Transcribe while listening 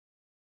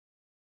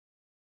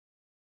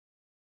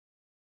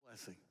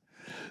Blessing.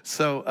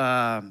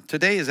 So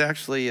today is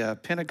actually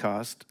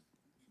Pentecost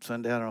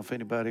Sunday. I don't know if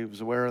anybody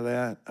was aware of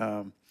that.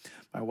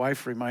 My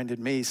wife reminded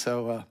me. It's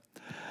a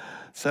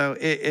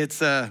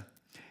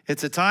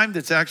time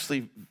that's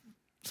actually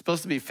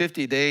supposed to be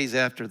 50 days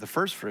after the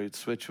first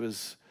fruits, which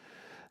was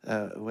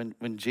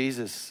when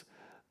Jesus,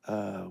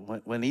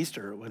 when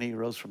Easter, when he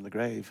rose from the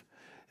grave.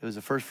 It was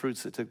the first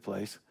fruits that took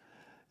place.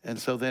 And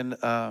so then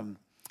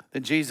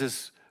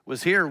Jesus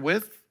was here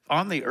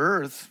on the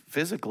earth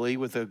physically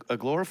with a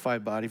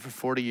glorified body for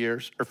 40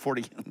 years, or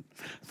 40,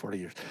 40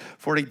 years,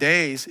 40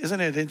 days. Isn't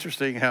it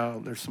interesting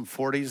how there's some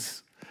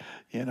 40s,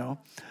 you know?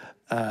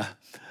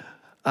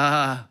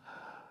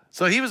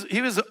 So he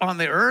was on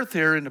the earth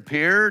here and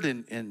appeared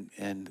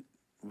and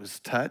was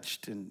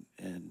touched and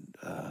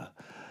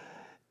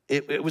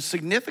it was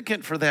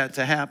significant for that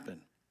to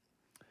happen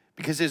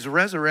because his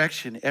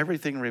resurrection,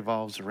 everything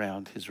revolves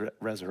around his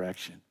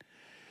resurrection.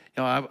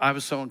 You know, I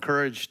was so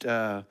encouraged,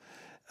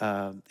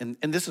 and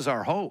this is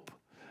our hope.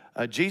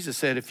 Jesus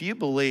said, if you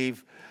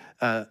believe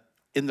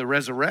in the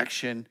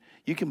resurrection,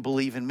 you can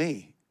believe in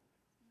me.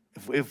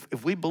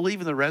 If we believe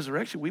in the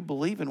resurrection, we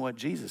believe in what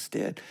Jesus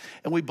did.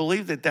 And we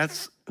believe that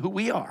that's who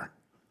we are,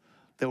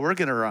 that we're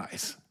going to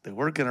rise,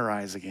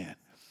 again.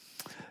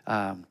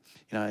 That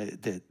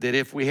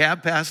if we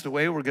have passed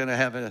away, we're going to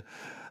have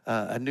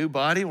a new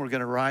body, and we're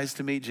going to rise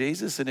to meet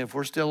Jesus. And if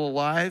we're still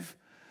alive,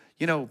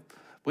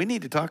 we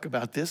need to talk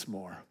about this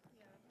more.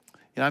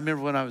 I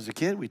remember when I was a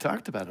kid, we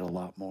talked about it a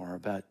lot more,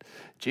 about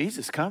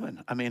Jesus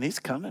coming. I mean, he's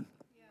coming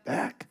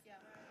back.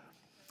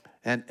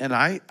 And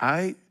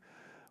I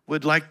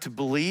would like to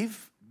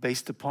believe,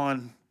 based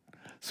upon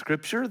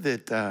Scripture,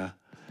 that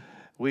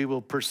we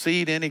will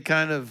precede any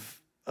kind of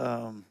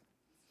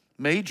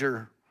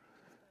major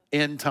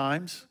end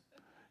times.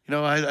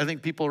 I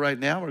think people right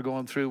now are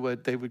going through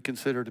what they would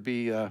consider to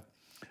be at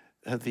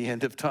the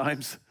end of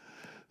times.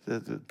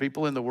 The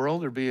people in the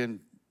world are being,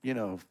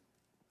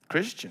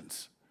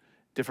 Christians,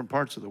 different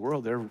parts of the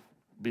world, they're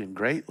being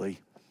greatly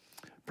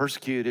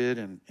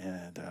persecuted,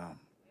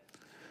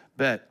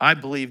 but I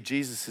believe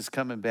Jesus is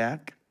coming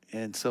back,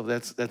 and so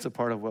that's a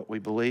part of what we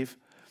believe.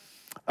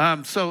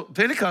 So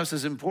Pentecost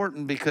is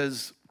important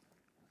because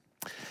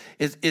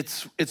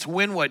it's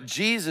when what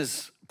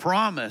Jesus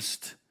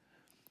promised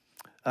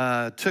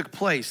took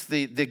place,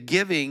 the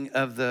giving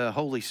of the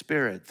Holy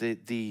Spirit,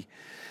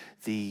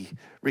 the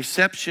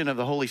reception of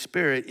the Holy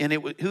Spirit. And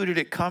who did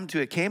it come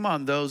to? It came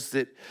on those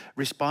that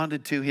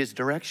responded to his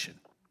direction.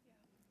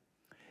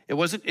 It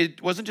wasn't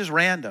just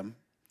random.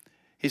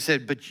 He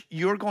said, but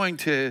you're going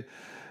to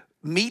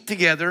meet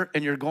together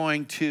and you're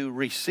going to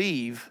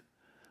receive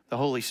the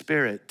Holy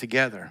Spirit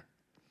together.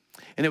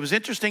 And it was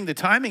interesting, the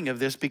timing of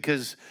this,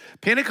 because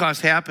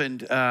Pentecost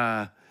happened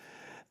at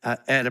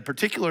a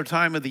particular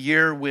time of the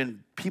year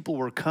when people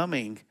were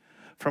coming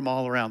from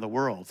all around the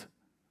world.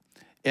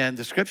 And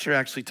the Scripture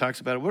actually talks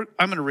about it.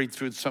 I'm going to read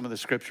through some of the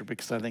Scripture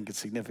because I think it's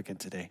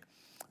significant today.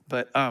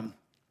 But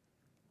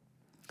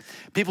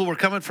people were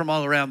coming from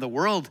all around the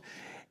world,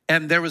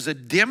 and there was a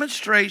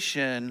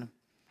demonstration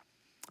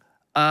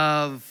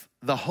of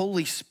the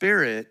Holy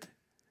Spirit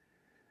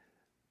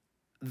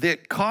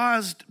that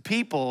caused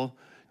people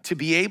to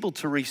be able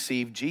to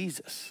receive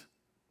Jesus.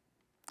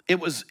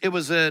 It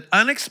was an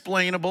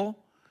unexplainable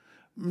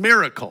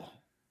miracle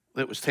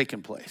that was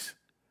taking place.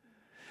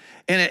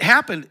 And it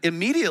happened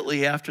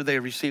immediately after they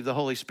received the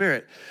Holy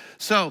Spirit.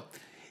 So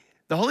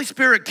the Holy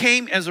Spirit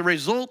came as a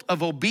result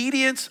of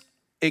obedience.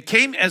 It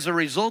came as a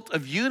result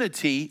of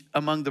unity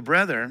among the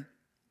brethren.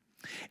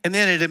 And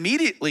then it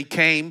immediately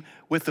came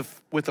with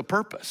a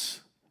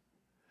purpose.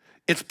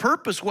 Its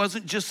purpose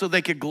wasn't just so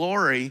they could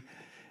glory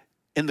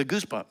in the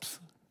goosebumps.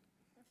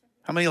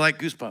 How many like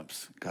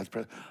goosebumps? God's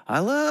presence. I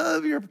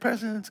love your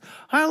presence.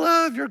 I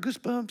love your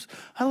goosebumps.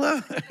 I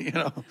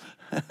love,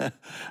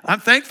 I'm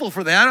thankful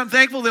for that. I'm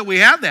thankful that we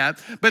have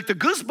that. But the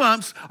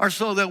goosebumps are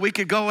so that we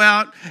could go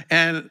out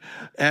and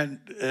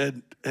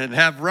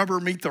have rubber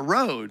meet the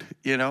road,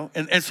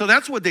 And so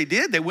that's what they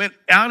did. They went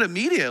out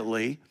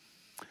immediately.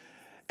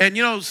 And,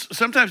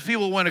 sometimes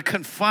people want to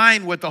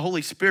confine what the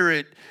Holy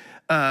Spirit,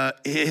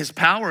 his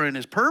power and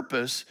his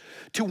purpose,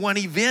 to one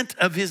event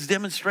of his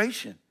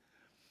demonstration.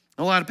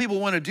 A lot of people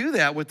want to do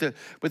that with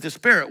the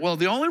Spirit. Well,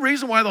 the only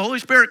reason why the Holy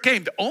Spirit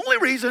came, the only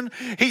reason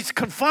he's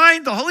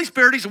confined, the Holy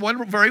Spirit, he's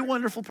a very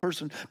wonderful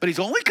person, but he's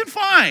only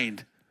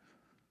confined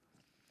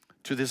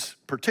to this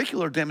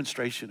particular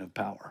demonstration of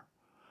power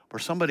where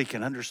somebody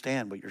can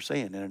understand what you're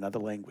saying in another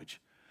language.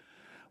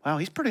 Wow,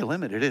 he's pretty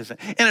limited, isn't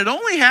it? And it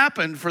only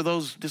happened for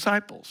those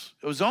disciples.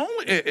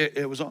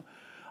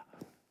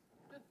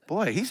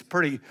 Boy, he's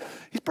pretty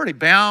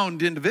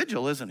bound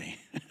individual, isn't he?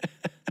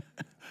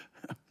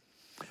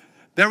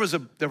 There was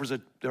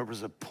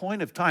a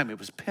point of time. It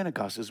was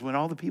Pentecost. It was when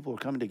all the people were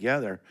coming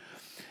together.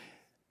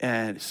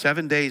 And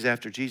 7 days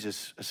after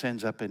Jesus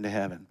ascends up into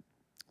heaven,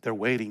 they're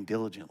waiting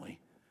diligently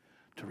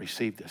to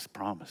receive this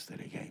promise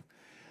that he gave.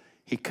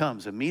 He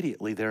comes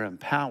immediately. They're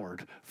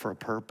empowered for a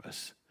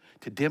purpose,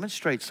 to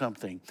demonstrate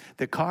something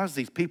that caused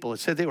these people, it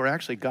said they were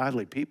actually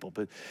godly people,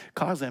 but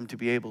caused them to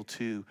be able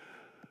to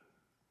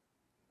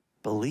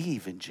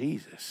believe in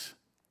Jesus.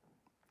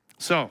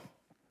 So,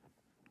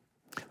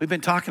 we've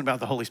been talking about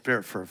the Holy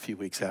Spirit for a few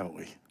weeks, haven't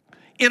we?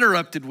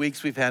 Interrupted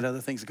weeks. We've had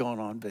other things going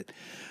on,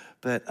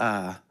 but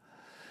I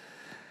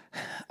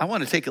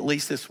want to take at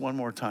least this one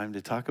more time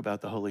to talk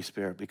about the Holy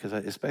Spirit, because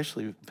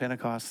especially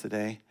Pentecost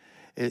today,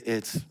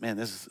 this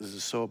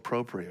is so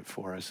appropriate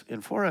for us,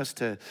 and for us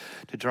to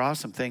draw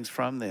some things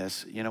from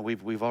this. You know,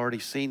 we've already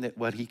seen that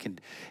what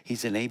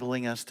he's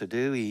enabling us to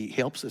do. He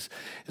helps us,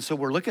 and so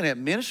we're looking at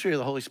ministry of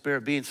the Holy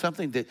Spirit being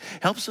something that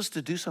helps us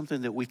to do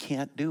something that we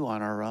can't do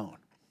on our own.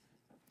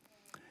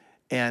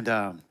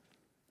 And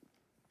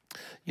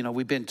you know,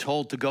 we've been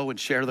told to go and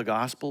share the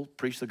gospel,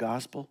 preach the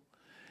gospel,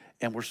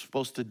 and we're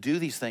supposed to do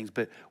these things,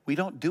 but we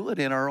don't do it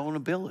in our own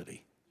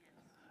ability.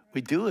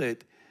 We do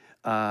it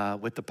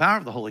with the power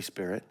of the Holy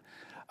Spirit.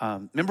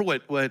 Remember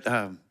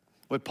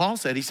what Paul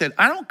said? He said,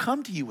 I don't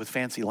come to you with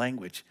fancy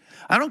language.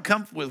 I don't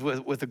come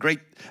with a great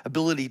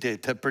ability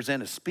to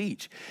present a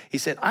speech. He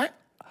said,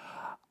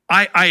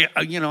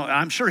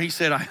 I'm sure he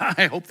said,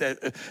 I hope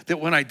that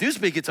when I do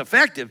speak, it's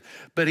effective.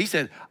 But he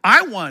said,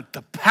 I want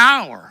the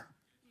power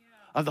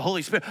of the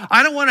Holy Spirit.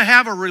 I don't want to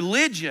have a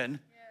religion,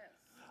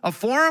 a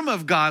form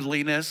of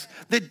godliness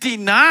that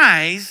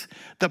denies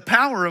the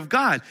power of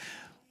God.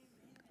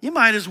 You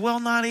might as well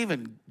not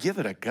even give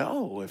it a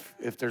go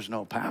if there's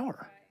no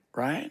power,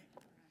 right?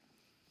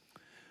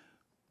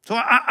 So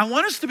I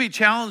want us to be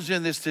challenged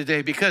in this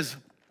today, because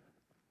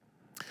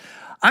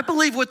I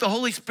believe what the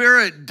Holy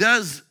Spirit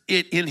does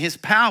in his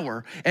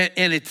power,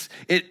 and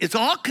it's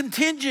all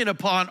contingent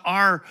upon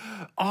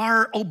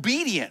our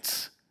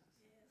obedience.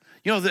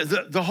 You know,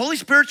 the Holy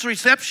Spirit's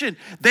reception,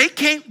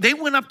 they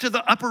went up to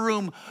the upper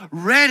room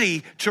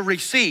ready to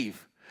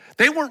receive.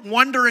 They weren't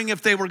wondering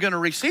if they were going to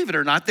receive it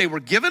or not. They were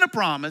given a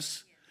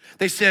promise.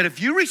 They said, if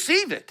you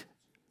receive it,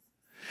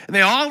 and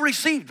they all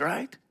received,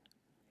 right?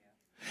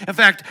 In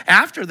fact,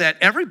 after that,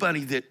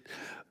 everybody that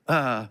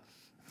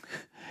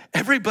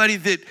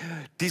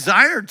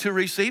desired to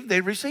receive,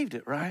 they received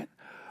it, right?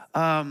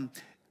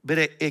 But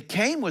it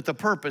came with a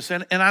purpose.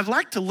 And I'd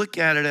like to look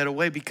at it in a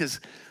way,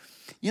 because,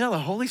 you know, the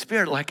Holy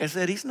Spirit, like I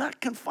said, he's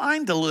not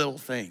confined to little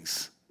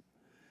things.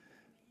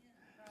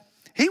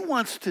 He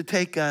wants to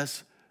take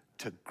us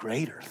to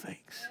greater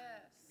things.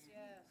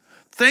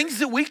 Things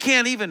that we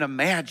can't even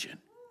imagine.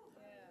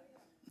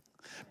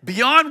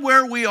 Beyond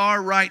where we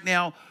are right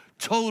now,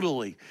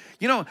 totally.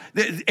 You know,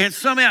 and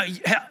somehow,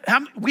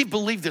 we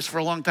believed this for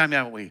a long time,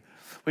 haven't we?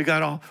 We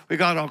got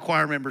all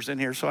choir members in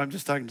here, so I'm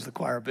just talking to the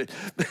choir. But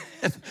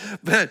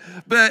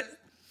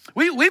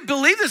we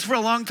believed this for a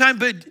long time.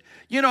 But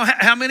you know,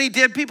 how many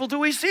dead people do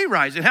we see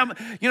rising?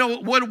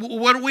 What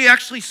do we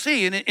actually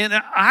see? And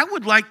I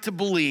would like to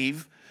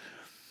believe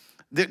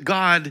that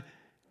God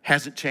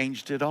hasn't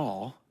changed at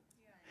all.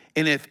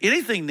 And if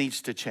anything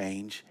needs to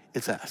change,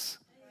 it's us.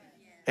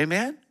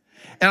 Amen?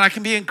 And I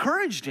can be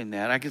encouraged in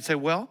that. I can say,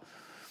 well,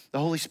 the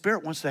Holy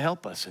Spirit wants to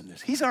help us in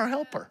this. He's our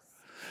helper.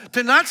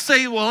 To not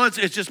say, well, it's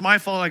just my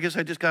fault. I guess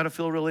I just got to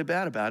feel really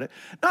bad about it.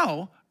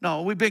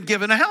 No, we've been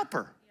given a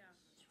helper,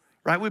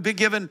 right? We've been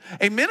given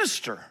a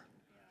minister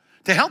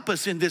to help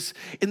us in this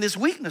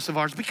weakness of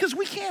ours, because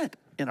we can't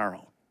in our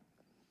own.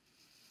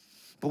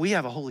 But we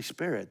have a Holy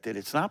Spirit that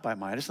it's not by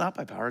might, it's not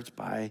by power, it's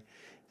by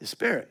the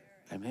Spirit.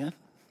 Amen?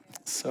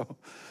 So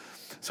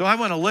I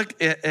want to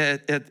look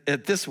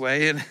at this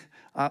way, and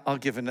I'll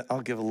give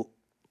a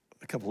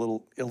couple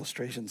little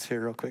illustrations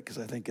here real quick, because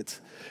I think it's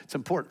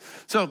important.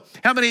 So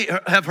how many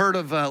have heard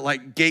of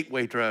like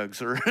gateway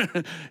drugs, or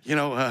you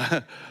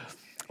know,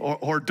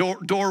 or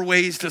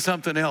doorways to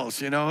something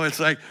else? You know, it's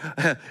like,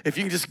 if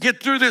you can just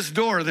get through this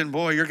door, then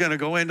boy, you're going to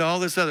go into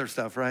all this other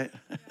stuff, right?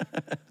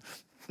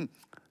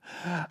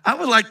 I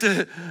would like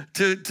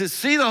to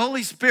see the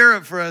Holy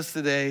Spirit for us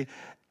today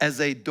as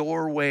a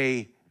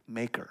doorway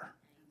maker.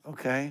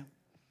 Okay?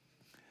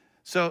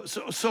 So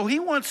he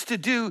wants to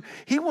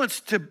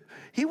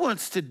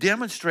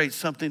demonstrate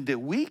something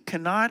that we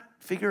cannot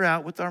figure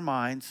out with our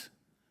minds,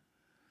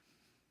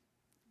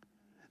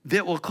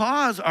 that will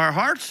cause our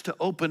hearts to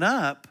open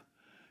up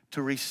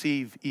to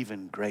receive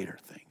even greater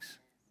things.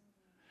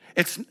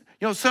 It's, you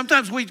know,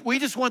 sometimes we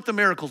just want the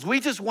miracles. We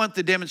just want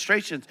the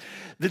demonstrations.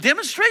 The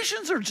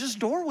demonstrations are just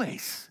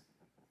doorways.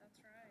 That's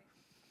right.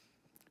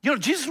 You know,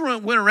 Jesus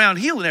went around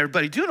healing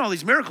everybody, doing all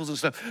these miracles and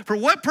stuff. For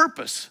what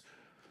purpose?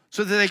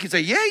 So that they could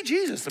say, yay,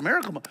 Jesus, the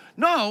miracle.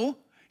 No,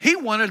 he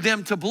wanted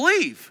them to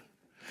believe.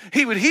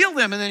 He would heal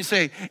them and then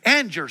say,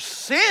 and your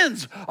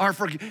sins are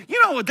forgiven. You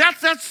know,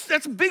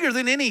 that's bigger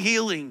than any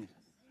healing,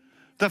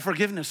 the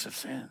forgiveness of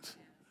sins.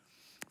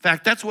 In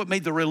fact, that's what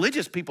made the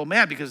religious people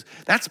mad, because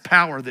that's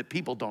power that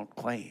people don't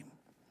claim,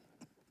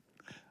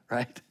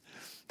 right?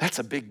 That's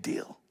a big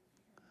deal.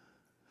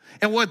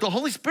 And what the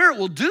Holy Spirit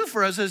will do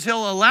for us is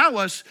he'll allow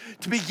us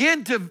to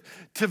begin to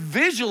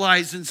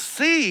visualize and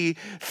see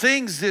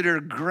things that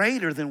are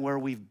greater than where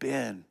we've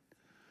been,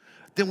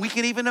 than we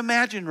can even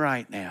imagine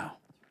right now.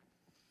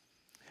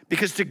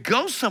 Because to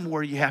go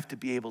somewhere, you have to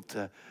be able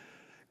to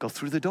go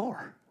through the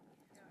door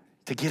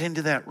to get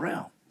into that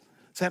realm.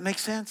 Does that make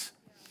sense?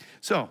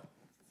 So,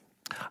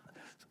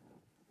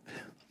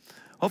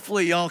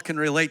 Hopefully y'all can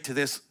relate to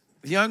this.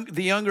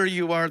 The younger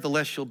you are, the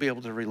less you'll be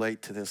able to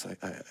relate to this,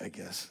 I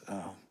guess.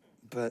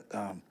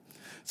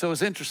 So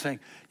it's interesting.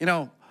 You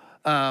know,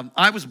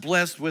 I was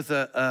blessed with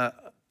a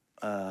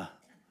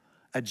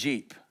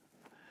Jeep.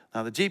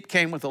 Now, the Jeep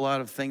came with a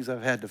lot of things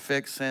I've had to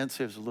fix since.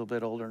 It was a little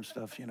bit older and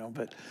stuff, you know.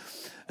 But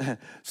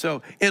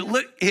so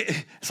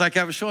it's like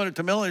I was showing it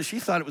to Melanie. She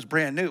thought it was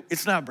brand new.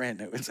 It's not brand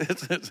new.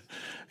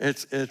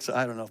 It's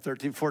I don't know,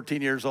 13,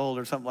 14 years old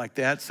or something like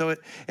that. So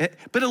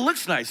but it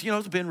looks nice. You know,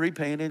 it's been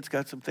repainted. It's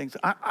got some things.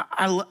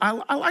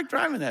 I like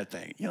driving that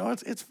thing. You know,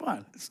 it's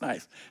fun. It's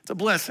nice. It's a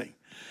blessing.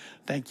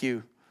 Thank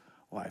you,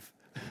 wife.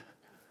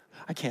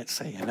 I can't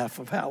say enough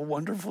of how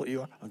wonderful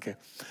you are. Okay,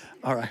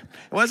 all right.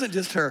 It wasn't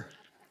just her.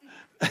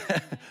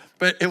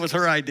 But it was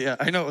her idea.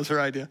 I know it was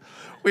her idea.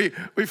 We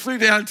flew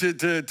down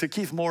to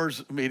Keith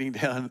Moore's meeting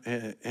down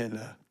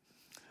in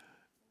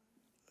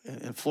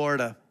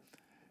Florida.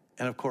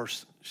 And of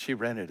course, she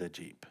rented a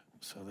Jeep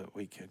so that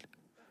we could.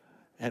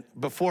 And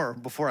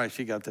before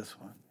she got this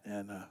one.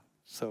 And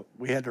so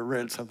we had to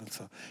rent something.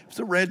 So it was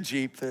a red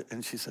Jeep.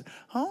 And she said,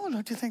 "Oh,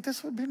 don't you think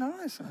this would be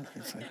nice?"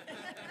 It's like,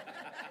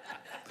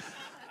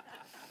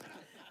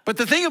 but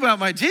the thing about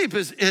my Jeep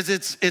is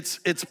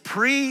it's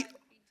pre.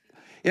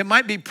 It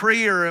might be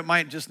pre, or it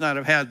might just not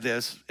have had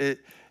this. It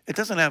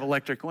doesn't have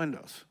electric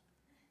windows.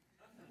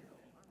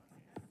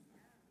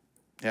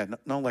 Yeah,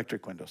 no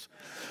electric windows.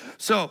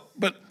 So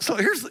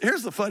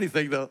here's the funny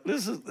thing though.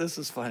 This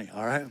is funny.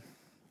 All right.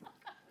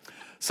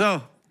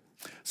 So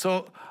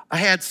I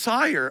had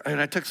Sawyer, and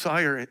I took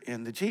Sawyer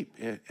in the Jeep,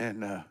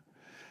 and I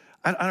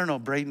don't know.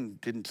 Braden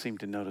didn't seem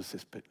to notice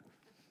this, but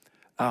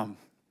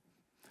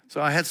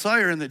so I had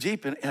Sawyer in the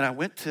Jeep, and I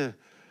went to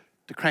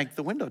crank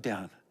the window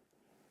down.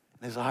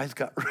 His eyes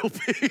got real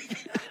big.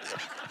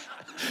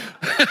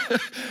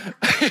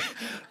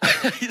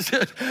 He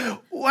said,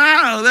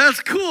 "Wow,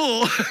 that's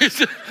cool." He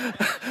said,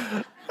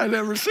 "I've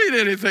never seen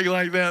anything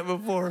like that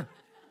before."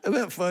 Isn't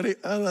that funny?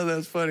 I thought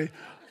that's funny.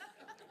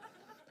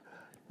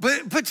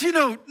 But you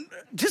know,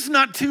 just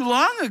not too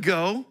long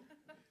ago,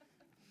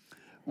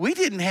 we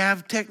didn't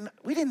have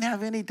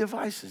any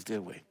devices, did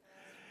we?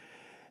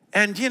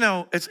 And, you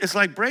know, it's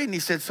like Braden, he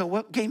said, "So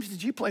what games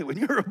did you play when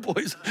you were a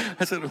boy?"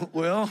 I said,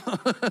 "Well,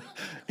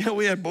 you know,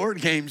 we had board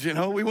games, you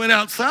know. We went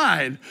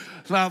outside,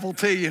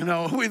 novelty, you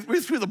know. We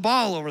threw the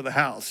ball over the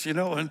house, you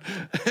know, and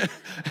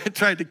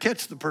tried to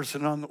catch the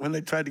person when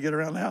they tried to get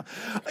around the house."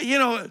 You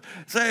know,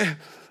 say,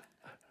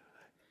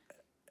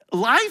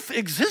 life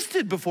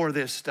existed before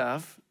this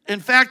stuff. In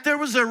fact, there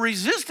was a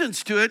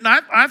resistance to it, and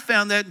I've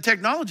found that in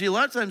technology. A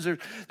lot of times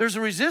there's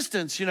a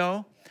resistance, you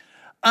know,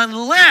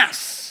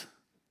 unless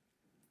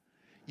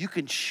you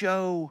can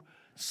show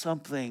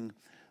something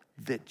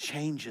that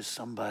changes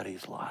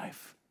somebody's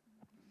life.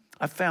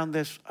 I've found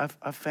this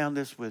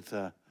with,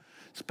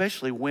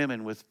 especially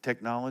women with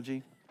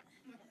technology.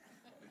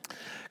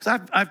 Because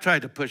I've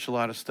tried to push a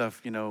lot of stuff,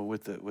 you know,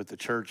 with the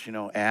church, you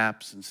know,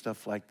 apps and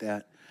stuff like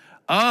that.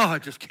 Oh, I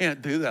just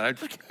can't do that. I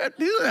just can't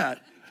do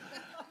that.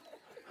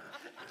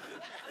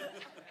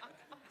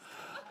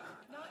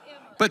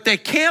 But they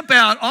camp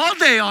out all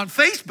day on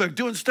Facebook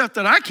doing stuff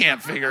that I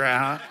can't figure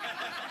out.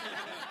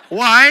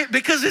 Why?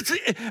 Because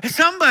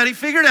somebody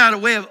figured out a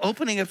way of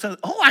opening up something.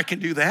 Oh, I can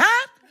do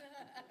that.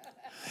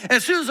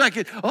 As soon as I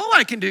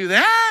can do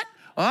that.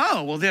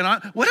 Oh, well then,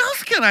 what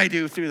else can I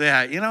do through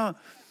that? You know,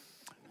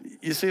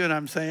 you see what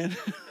I'm saying?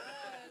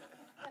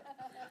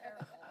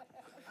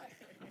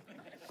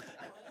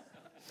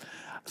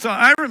 So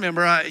I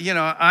remember,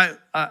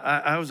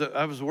 I was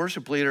a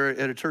worship leader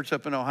at a church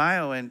up in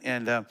Ohio, and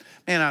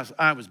man,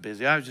 I was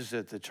busy. I was just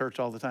at the church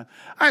all the time.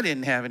 I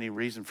didn't have any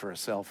reason for a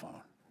cell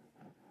phone.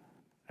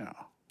 You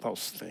know,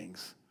 those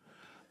things,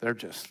 they're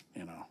just,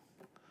 you know,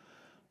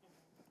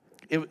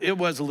 it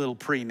was a little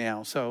pre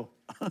now. So,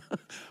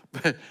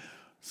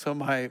 so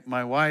my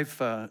wife,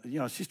 you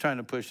know, she's trying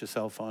to push a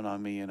cell phone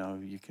on me. You know,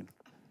 you can.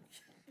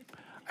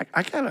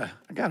 I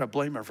gotta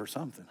blame her for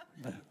something.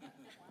 But,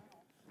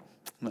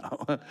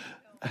 no.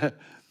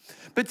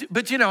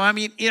 But you know, I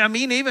mean,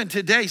 even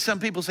today, some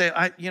people say,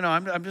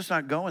 I'm just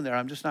not going there.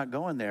 I'm just not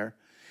going there.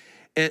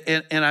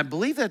 And I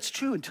believe that's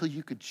true until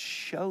you could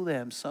show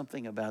them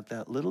something about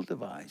that little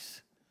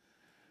device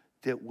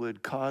that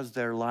would cause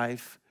their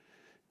life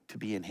to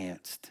be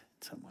enhanced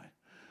in some way.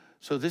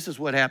 So this is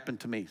what happened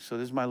to me. So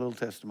this is my little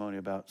testimony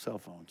about cell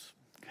phones.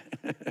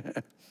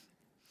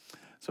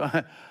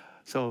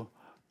 So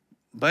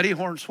Buddy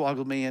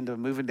Hornswoggled me into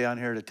moving down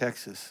here to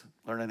Texas,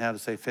 learning how to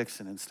say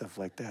fixin' and stuff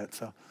like that.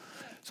 So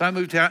I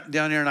moved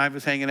down here, and I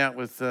was hanging out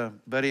with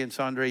Buddy and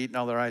Sandra, eating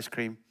all their ice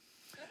cream.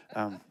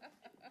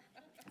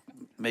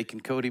 Making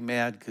Cody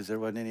mad because there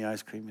wasn't any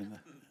ice cream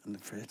in the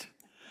fridge.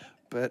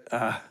 But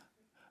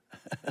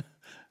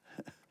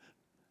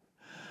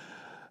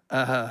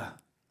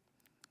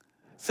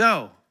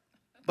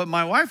but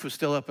my wife was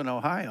still up in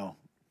Ohio,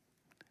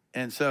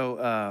 and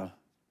so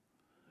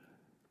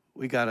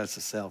we got us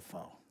a cell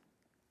phone.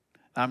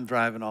 I'm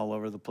driving all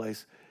over the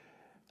place.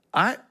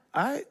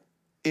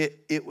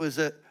 It was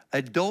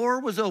A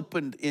door was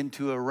opened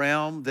into a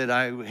realm that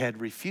I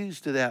had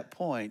refused to that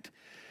point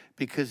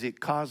because it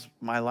caused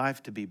my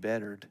life to be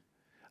bettered.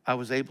 I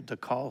was able to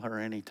call her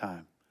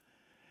anytime.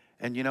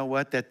 And you know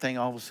what? That thing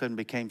all of a sudden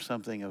became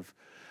something of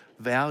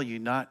value,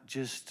 not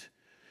just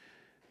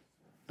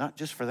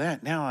for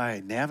that. Now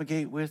I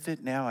navigate with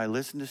it. Now I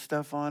listen to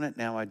stuff on it.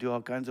 Now I do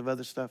all kinds of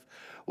other stuff.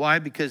 Why?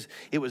 Because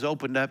it was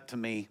opened up to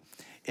me,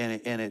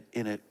 and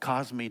it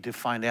caused me to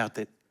find out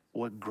that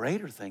what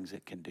greater things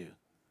it can do.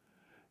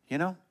 You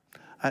know?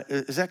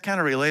 Is that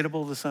kind of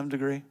relatable to some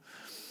degree?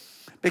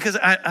 Because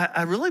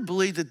I really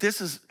believe that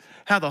this is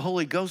how the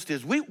Holy Ghost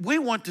is. We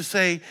want to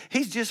say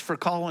he's just for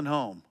calling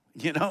home,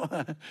 you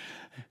know?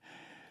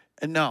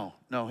 And no,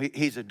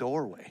 he's a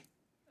doorway.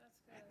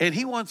 And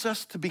he wants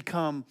us to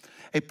become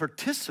a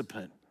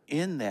participant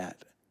in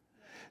that.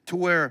 To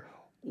where,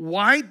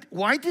 why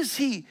does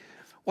he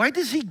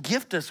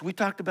gift us? We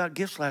talked about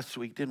gifts last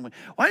week, didn't we?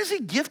 Why does he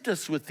gift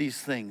us with these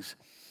things?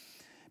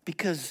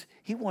 Because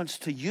he wants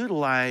to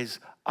utilize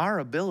our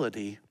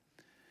ability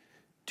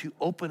to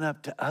open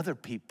up to other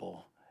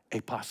people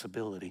a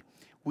possibility.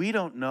 We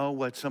don't know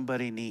what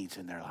somebody needs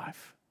in their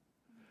life.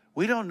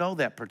 We don't know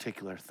that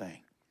particular thing.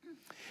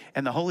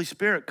 And the Holy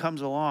Spirit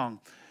comes along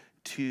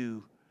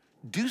to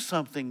do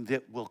something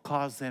that will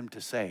cause them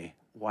to say,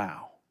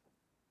 wow,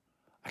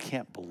 I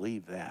can't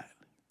believe that.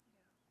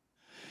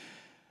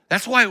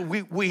 That's why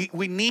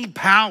we need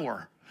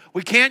power.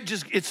 We can't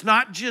just, it's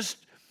not just,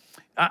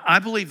 I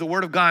believe the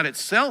Word of God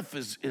itself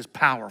is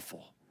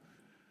powerful.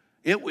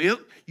 You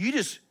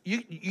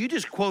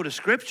just quote a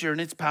scripture and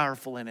it's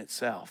powerful in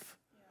itself.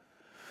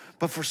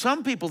 But for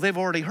some people, they've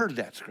already heard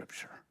that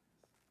scripture.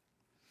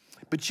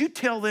 But you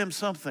tell them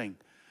something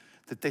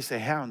that they say,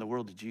 how in the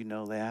world did you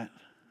know that?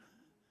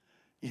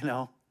 You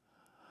know?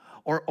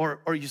 Or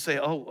you say,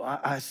 oh,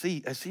 I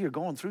see you're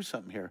going through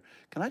something here.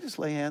 Can I just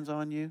lay hands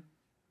on you?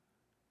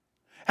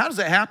 How does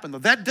that happen, though?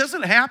 That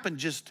doesn't happen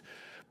just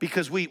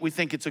because we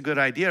think it's a good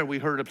idea or we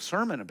heard a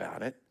sermon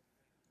about it.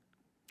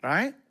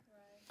 Right?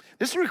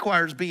 This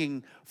requires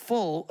being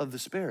full of the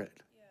Spirit.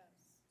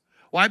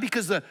 Why?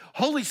 Because the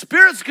Holy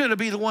Spirit's going to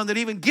be the one that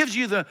even gives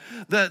you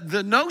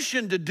the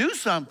notion to do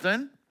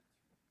something.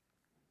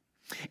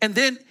 And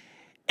then,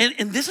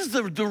 and this is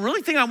the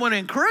really thing I want to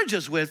encourage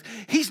us with.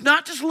 He's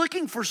not just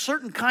looking for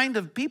certain kind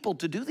of people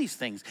to do these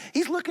things.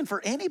 He's looking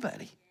for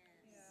anybody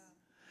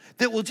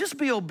that will just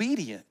be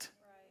obedient.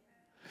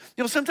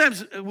 You know,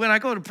 sometimes when I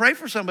go to pray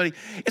for somebody,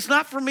 it's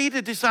not for me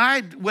to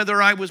decide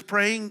whether I was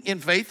praying in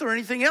faith or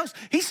anything else.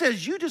 He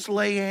says, you just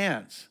lay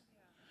hands.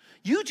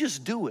 You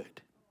just do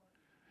it.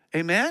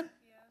 Amen?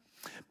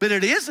 But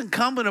it is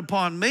incumbent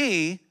upon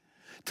me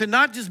to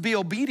not just be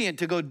obedient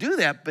to go do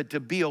that, but to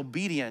be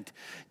obedient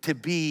to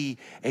be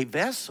a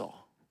vessel.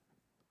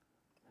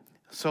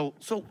 So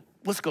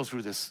let's go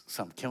through this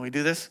some. Can we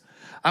do this?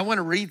 I want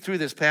to read through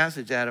this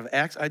passage out of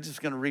Acts. I'm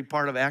just going to read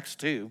part of Acts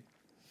 2.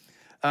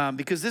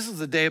 Because this is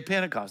the day of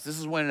Pentecost. This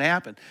is when it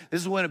happened.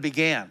 This is when it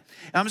began. And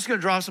I'm just going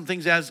to draw some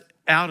things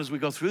out as we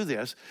go through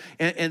this.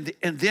 And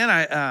then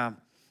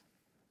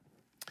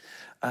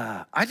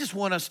I just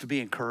want us to be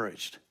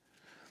encouraged.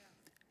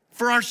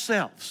 For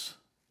ourselves.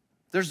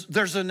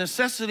 There's a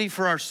necessity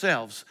for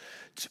ourselves.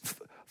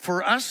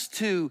 For us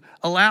to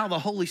allow the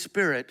Holy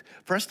Spirit,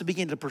 for us to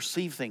begin to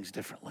perceive things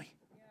differently.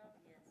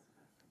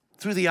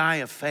 Through the eye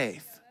of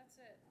faith.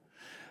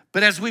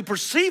 But as we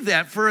perceive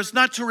that, for us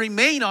not to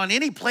remain on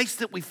any place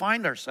that we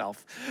find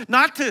ourselves,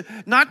 not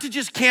to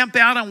just camp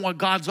out on what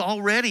God's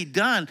already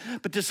done,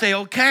 but to say,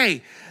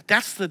 okay,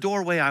 that's the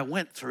doorway I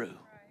went through.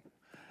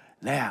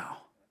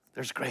 Now,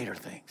 there's greater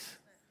things.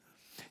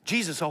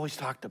 Jesus always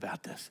talked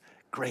about this,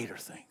 greater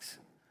things.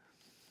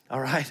 All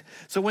right?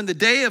 So when the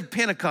day of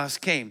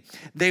Pentecost came,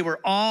 they were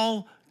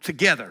all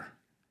together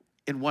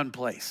in one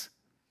place.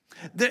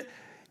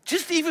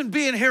 Just even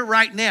being here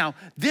right now,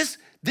 this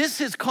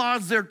has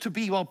caused there to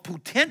be a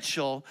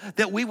potential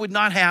that we would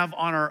not have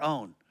on our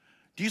own.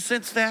 Do you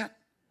sense that?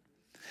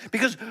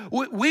 Because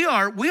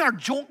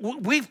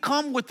we've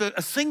come with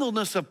a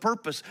singleness of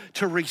purpose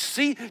to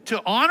receive,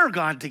 to honor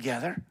God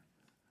together.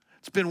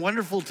 It's been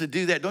wonderful to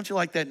do that. Don't you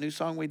like that new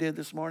song we did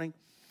this morning?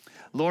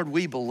 Lord,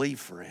 we believe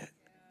for it.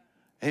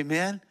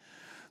 Amen.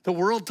 The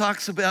world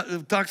talks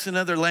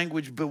another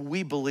language, but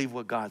we believe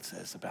what God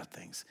says about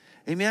things.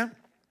 Amen.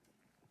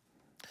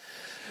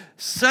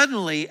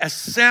 Suddenly, a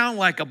sound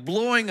like a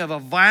blowing of a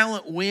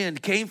violent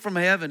wind came from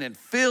heaven and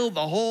filled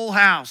the whole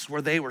house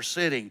where they were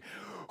sitting.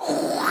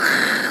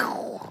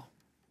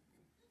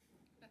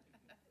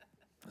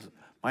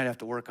 Might have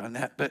to work on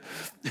that,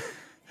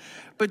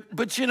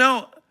 but you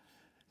know,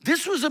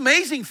 this was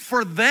amazing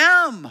for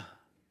them.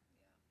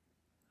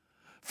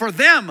 For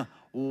them,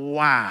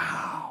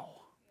 wow.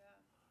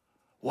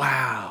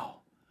 Wow.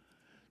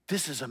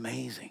 This is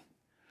amazing.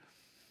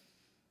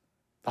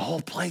 The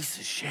whole place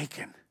is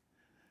shaking.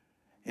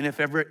 And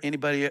if ever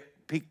anybody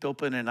peeked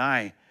open an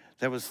eye,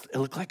 it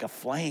looked like a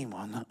flame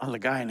on the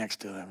guy next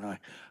to them. Like,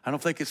 I don't know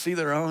if they could see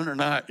their own or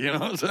not, you know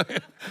what I'm saying?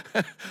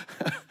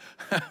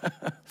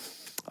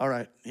 All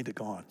right, need to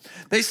go on.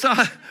 They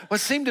saw what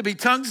seemed to be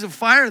tongues of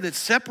fire that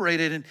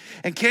separated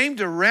and came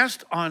to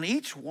rest on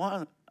each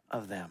one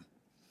of them.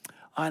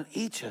 On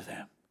each of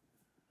them.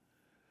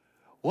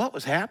 What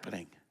was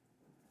happening?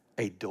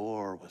 A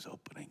door was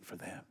opening for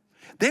them.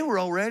 They were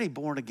already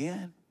born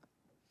again.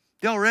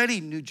 They already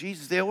knew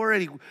Jesus. They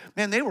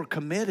were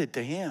committed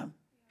to him.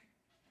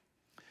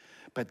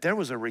 But there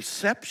was a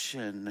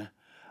reception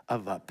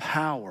of a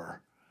power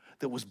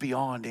that was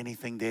beyond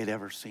anything they had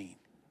ever seen.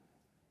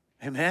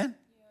 Amen? Yes.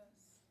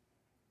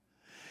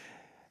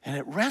 And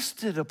it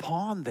rested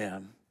upon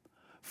them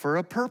for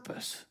a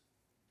purpose.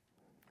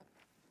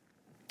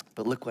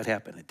 But look what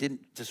happened. It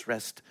didn't just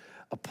rest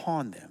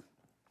upon them.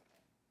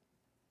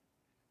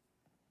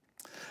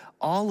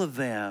 All of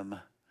them,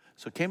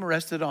 so it came and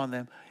rested on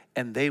them,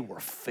 and they were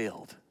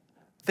filled.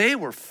 They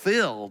were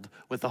filled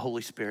with the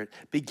Holy Spirit,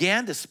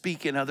 began to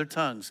speak in other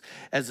tongues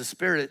as the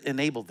Spirit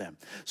enabled them.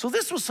 So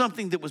this was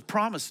something that was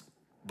promised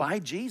by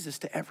Jesus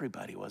to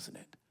everybody, wasn't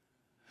it?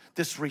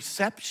 This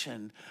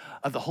reception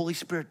of the Holy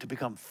Spirit to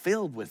become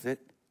filled with it.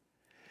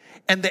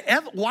 And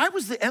why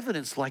was the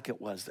evidence like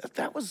it was?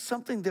 That was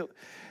something that,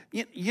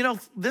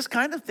 this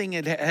kind of thing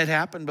had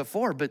happened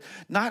before, but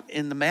not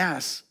in the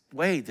mass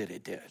way that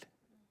it did.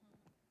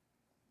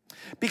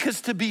 Because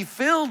to be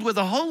filled with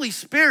the Holy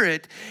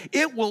Spirit,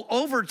 it will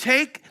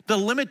overtake the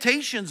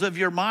limitations of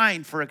your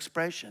mind for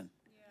expression.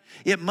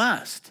 Yeah. It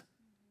must.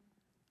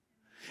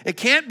 It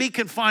can't be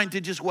confined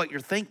to just what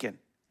you're thinking.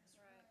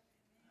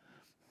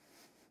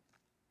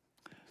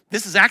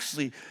 This is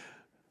actually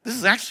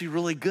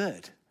really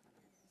good.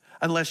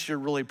 Unless you're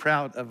really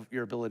proud of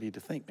your ability to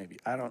think, maybe.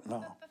 I don't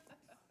know.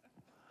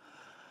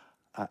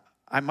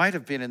 I might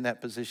have been in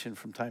that position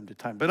from time to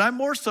time, but I'm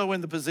more so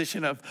in the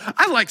position of,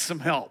 I'd like some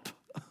help.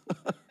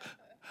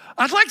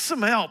 I'd like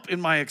some help in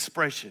my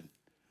expression,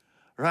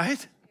 right?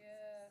 Yes,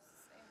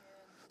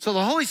 so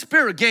the Holy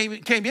Spirit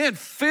came in,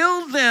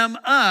 filled them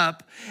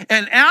up,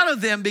 and out of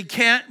them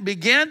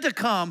began to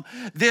come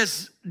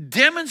this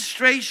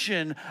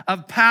demonstration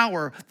of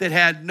power that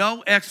had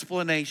no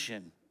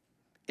explanation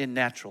in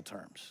natural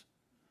terms.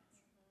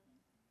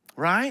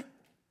 Right?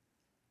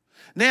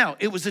 Now,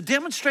 it was a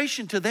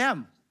demonstration to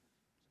them.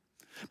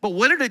 But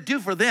what did it do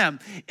for them?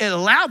 It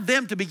allowed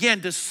them to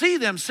begin to see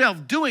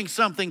themselves doing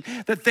something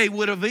that they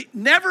would have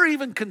never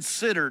even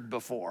considered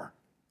before.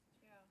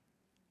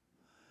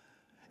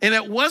 Yeah. And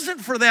it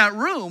wasn't for that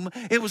room,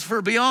 it was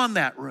for beyond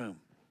that room.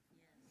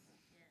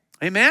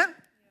 Amen?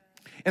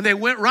 Yeah. And they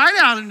went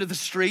right out into the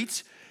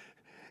streets.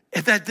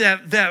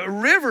 That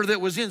river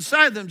that was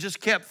inside them just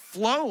kept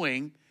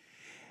flowing.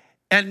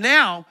 And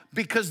now,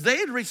 because they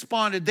had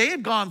responded, they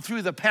had gone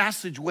through the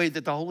passageway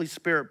that the Holy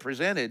Spirit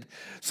presented,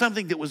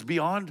 something that was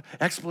beyond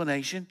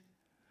explanation.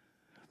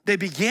 They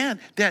began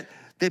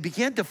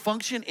to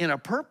function in a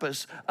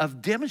purpose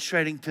of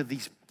demonstrating to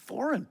these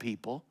foreign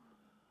people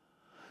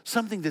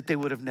something that they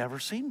would have never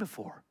seen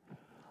before.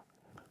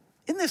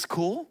 Isn't this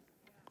cool?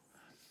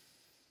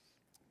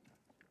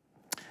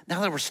 Now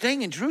they were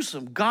staying in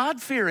Jerusalem,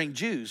 God-fearing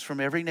Jews from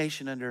every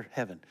nation under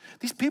heaven.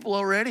 These people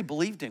already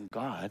believed in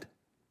God.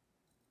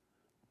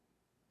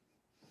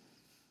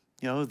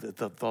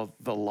 The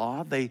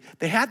law, they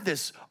had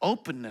this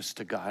openness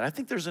to God. I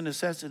think there's a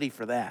necessity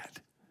for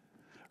that,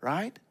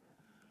 right?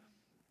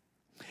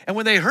 And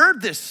when they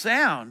heard this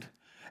sound,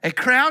 a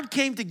crowd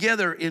came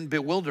together in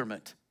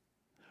bewilderment.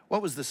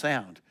 What was the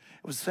sound?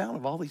 It was the sound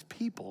of all these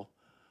people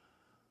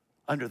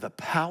under the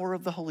power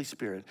of the Holy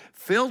Spirit,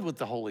 filled with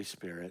the Holy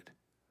Spirit,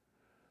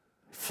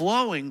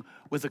 flowing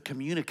with a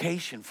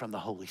communication from the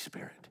Holy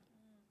Spirit.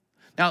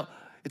 Now,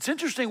 it's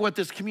interesting what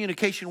this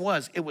communication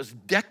was. It was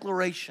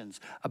declarations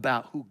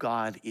about who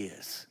God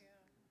is.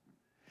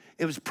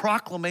 It was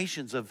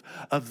proclamations of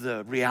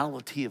the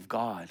reality of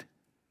God.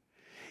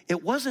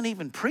 It wasn't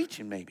even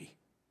preaching, maybe.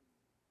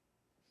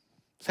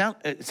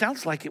 It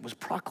sounds like it was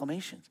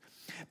proclamations.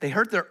 They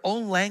heard their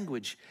own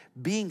language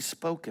being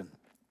spoken.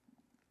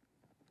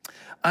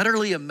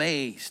 Utterly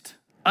amazed.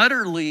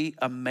 Utterly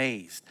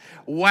amazed.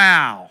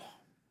 Wow,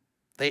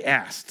 they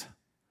asked.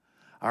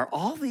 Are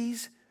all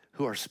these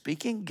who are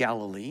speaking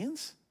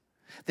Galileans?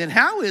 Then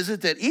how is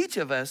it that each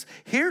of us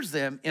hears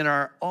them in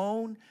our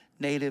own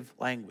native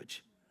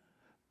language?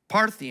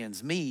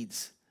 Parthians,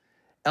 Medes,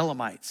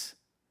 Elamites,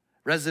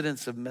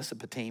 residents of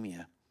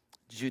Mesopotamia,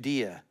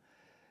 Judea,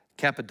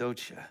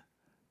 Cappadocia,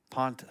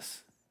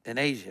 Pontus, and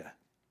Asia.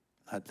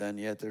 Not done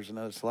yet, there's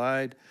another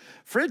slide.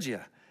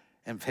 Phrygia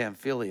and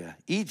Pamphylia,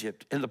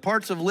 Egypt, and the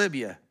parts of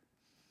Libya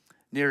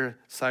near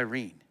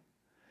Cyrene.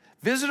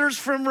 Visitors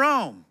from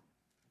Rome,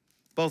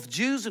 both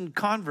Jews and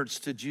converts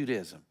to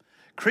Judaism,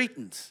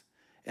 Cretans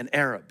and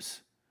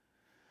Arabs.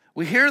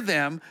 We hear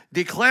them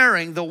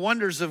declaring the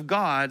wonders of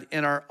God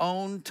in our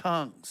own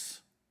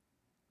tongues.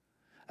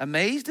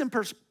 Amazed and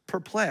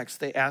perplexed,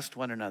 they asked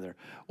one another,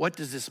 what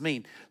does this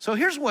mean? So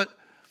here's what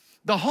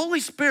the Holy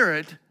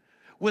Spirit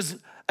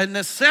was a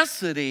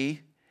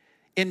necessity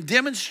in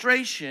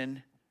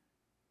demonstration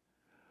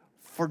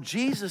for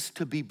Jesus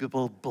to be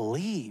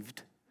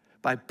believed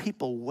by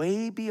people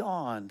way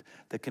beyond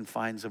the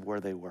confines of where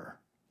they were.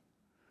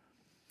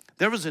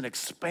 There was an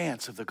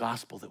expanse of the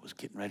gospel that was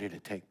getting ready to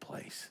take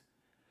place.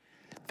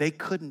 They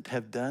couldn't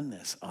have done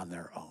this on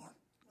their own.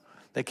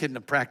 They couldn't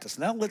have practiced.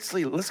 Now let's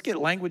see, let's get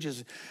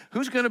languages.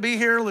 Who's going to be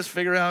here? Let's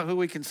figure out who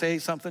we can say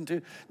something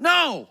to.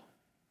 No.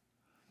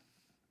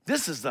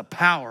 This is the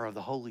power of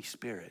the Holy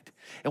Spirit.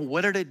 And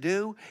what did it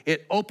do?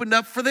 It opened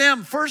up for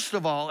them, first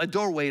of all, a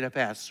doorway to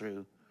pass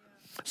through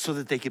so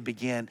that they could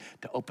begin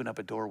to open up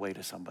a doorway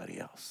to somebody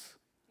else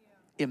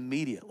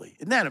immediately.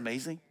 Isn't that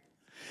amazing?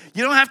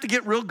 You don't have to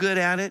get real good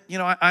at it. You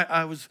know,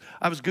 I was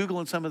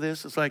Googling some of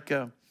this. It's like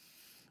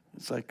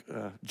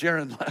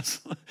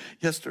Jaron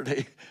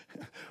yesterday.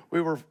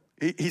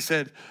 He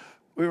said,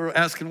 we were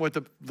asking what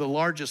the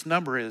largest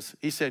number is.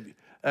 He said,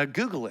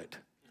 Google it.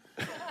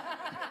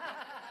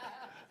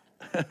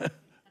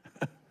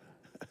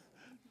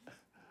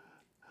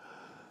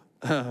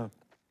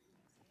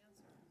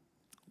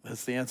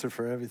 That's the answer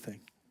for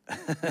everything.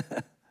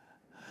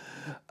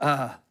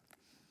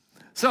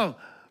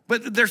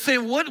 But they're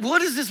saying, what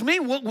does this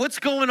mean? What's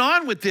going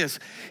on with this?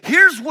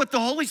 Here's what the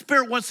Holy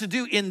Spirit wants to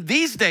do in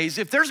these days.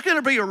 If there's going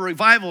to be a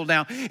revival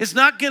now, it's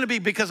not going to be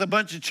because a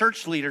bunch of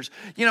church leaders.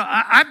 You know,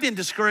 I've been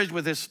discouraged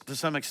with this to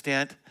some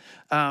extent.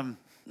 I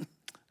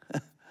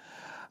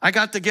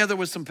got together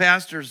with some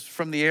pastors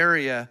from the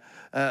area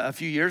a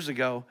few years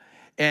ago,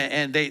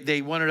 and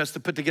they wanted us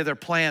to put together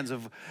plans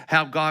of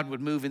how God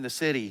would move in the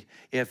city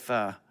if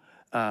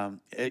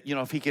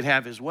he could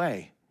have his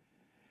way.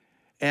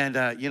 And,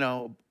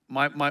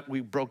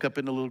 we broke up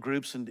into little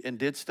groups and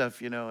did stuff,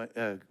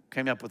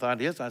 came up with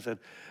ideas. And I said,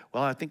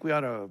 well, I think we ought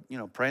to,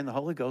 pray in the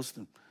Holy Ghost.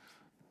 And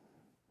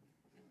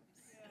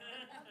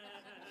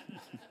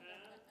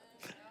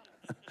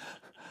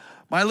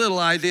my little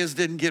ideas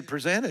didn't get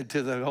presented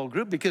to the whole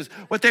group because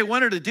what they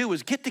wanted to do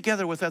was get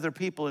together with other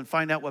people and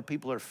find out what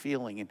people are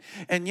feeling.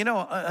 And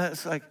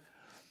it's like,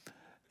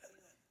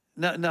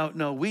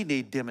 no, we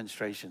need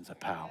demonstrations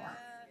of power.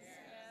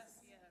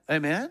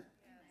 Amen?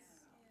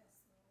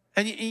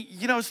 And,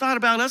 it's not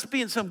about us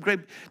being some great,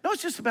 no,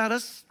 it's just about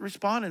us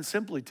responding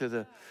simply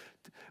to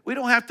we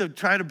don't have to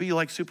try to be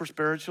like super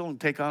spiritual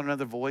and take on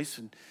another voice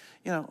and,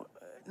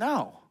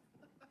 no.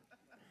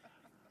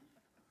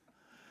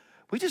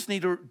 We just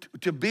need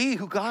to be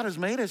who God has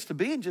made us to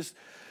be and just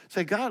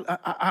say, God,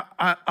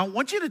 I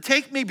want you to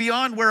take me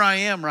beyond where I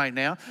am right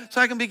now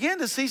so I can begin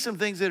to see some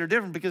things that are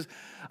different because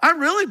I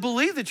really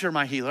believe that you're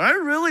my healer. I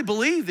really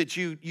believe that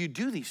you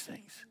do these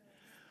things.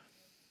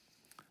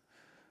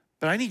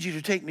 But I need you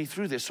to take me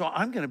through this. So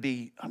I'm going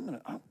to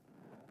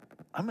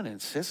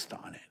insist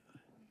on it.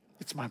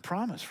 It's my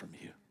promise from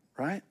you,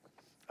 right?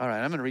 All right,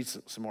 I'm going to read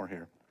some more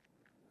here.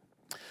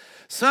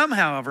 Some,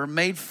 however,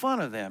 made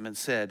fun of them and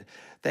said,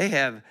 they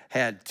have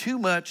had too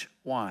much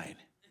wine.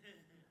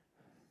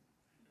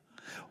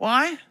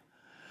 Why?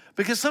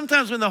 Because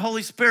sometimes when the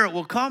Holy Spirit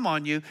will come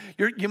on you,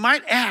 you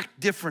might act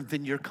different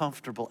than you're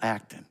comfortable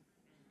acting.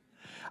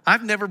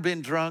 I've never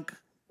been drunk.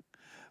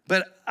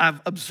 But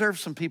I've observed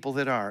some people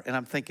that are, and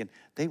I'm thinking,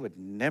 they would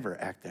never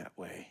act that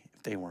way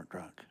if they weren't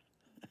drunk.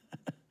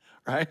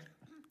 Right?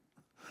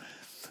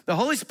 The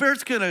Holy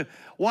Spirit's and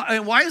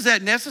why is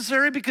that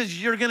necessary?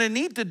 Because you're going to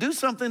need to do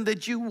something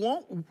that you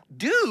won't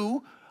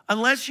do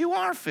unless you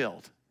are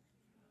filled.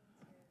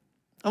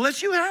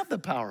 Unless you have the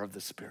power of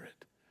the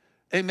Spirit.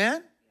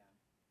 Amen?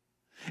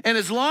 And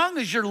as long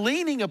as you're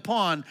leaning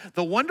upon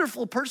the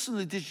wonderful person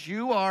that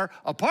you are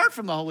apart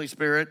from the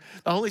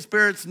Holy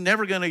Spirit's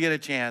never going to get a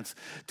chance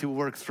to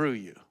work through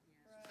you.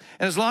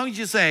 And as long as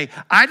you say,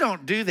 I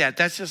don't do that,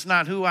 that's just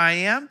not who I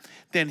am,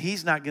 then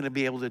he's not going to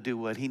be able to do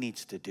what he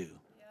needs to do.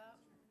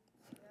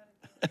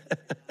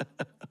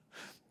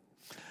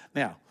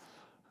 Now,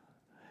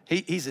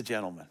 he's a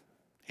gentleman.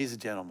 He's a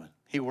gentleman.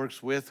 He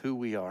works with who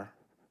we are.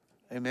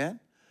 Amen?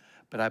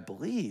 But I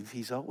believe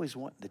he's always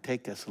wanting to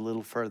take us a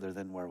little further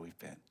than where we've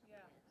been.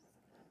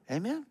 Yeah.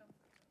 Amen?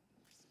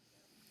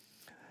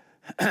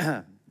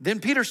 Then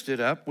Peter stood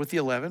up with the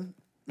 11.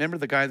 Remember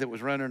the guy that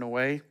was running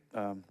away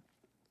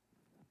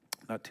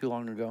not too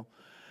long ago?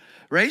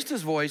 Raised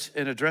his voice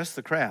and addressed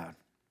the crowd.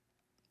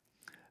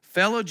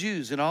 Fellow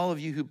Jews and all of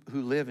you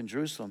who live in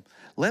Jerusalem,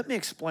 let me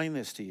explain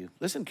this to you.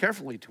 Listen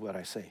carefully to what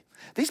I say.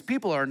 These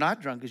people are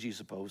not drunk as you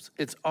suppose.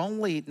 It's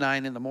only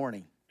 9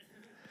 a.m.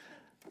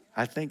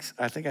 I think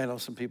I know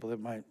some people that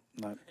might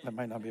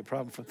not be a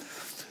problem for.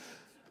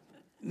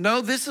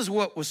 No, this is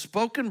what was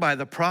spoken by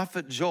the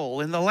prophet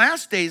Joel. In the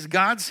last days,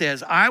 God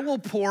says, I will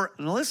pour,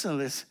 and listen to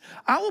this,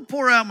 I will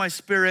pour out my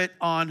Spirit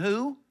on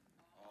who?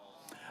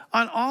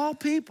 On all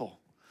people.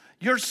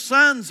 Your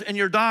sons and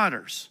your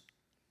daughters.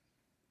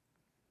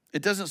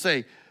 It doesn't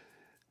say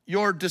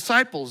your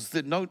disciples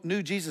that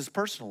knew Jesus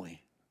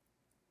personally.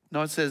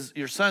 No, it says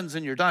your sons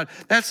and your daughters.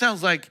 That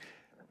sounds like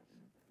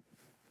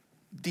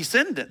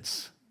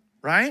descendants.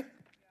 Right?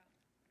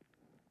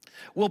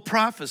 Will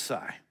prophesy.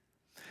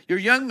 Your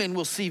young men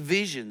will see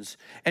visions,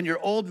 and your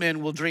old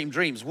men will dream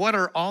dreams. What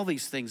are all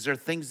these things? They're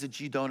things that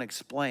you don't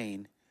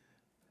explain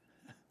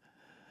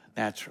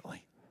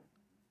naturally.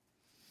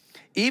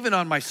 Even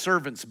on my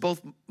servants,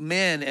 both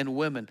men and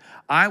women,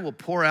 I will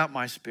pour out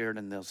my Spirit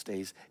in those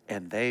days,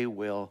 and they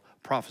will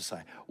Prophesy.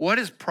 What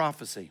is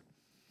prophecy?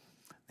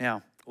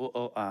 Now,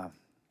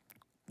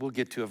 we'll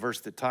get to a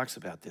verse that talks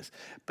about this,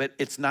 but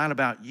it's not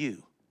about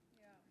you.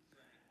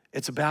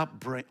 It's about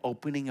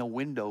opening a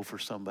window for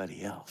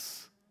somebody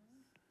else.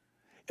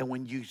 And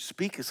when you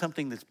speak of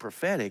something that's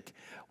prophetic,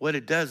 what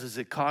it does is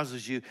it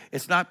causes you,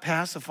 it's not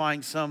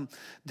pacifying some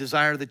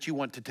desire that you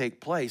want to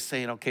take place,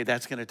 saying, okay,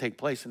 that's going to take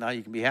place, and now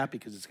you can be happy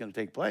because it's going to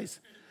take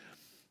place.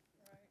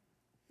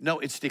 No,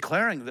 it's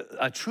declaring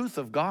a truth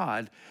of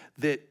God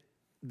that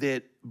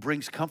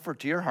brings comfort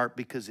to your heart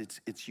because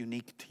it's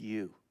unique to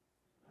you.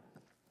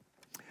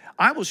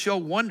 I will show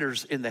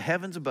wonders in the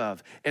heavens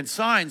above and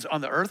signs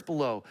on the earth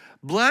below,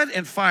 blood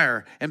and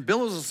fire and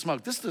billows of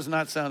smoke. This does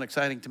not sound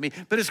exciting to me,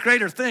 but it's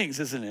greater things,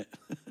 isn't it?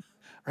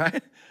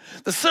 Right?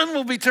 The sun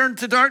will be turned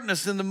to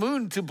darkness and the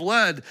moon to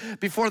blood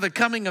before the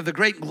coming of the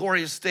great and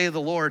glorious day of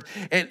the Lord.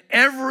 And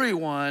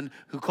everyone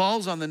who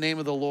calls on the name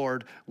of the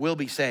Lord will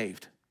be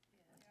saved.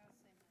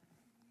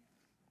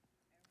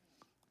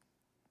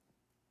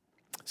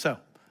 So,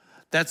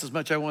 that's as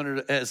much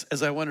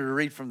as I wanted to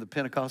read from the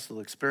Pentecostal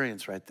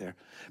experience right there.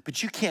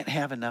 But you can't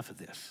have enough of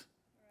this.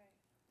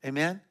 Right.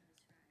 Amen?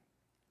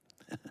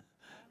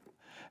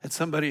 And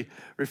somebody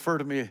referred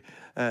to me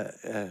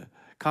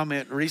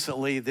comment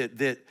recently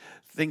that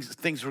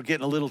things were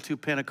getting a little too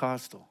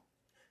Pentecostal.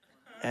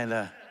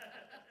 And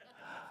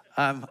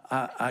I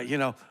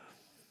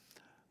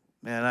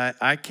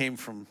came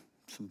from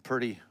some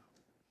pretty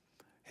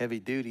heavy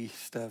duty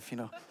stuff,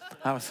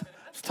 I was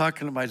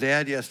talking to my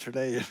dad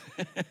yesterday,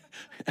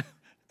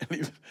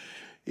 and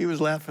he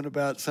was laughing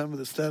about some of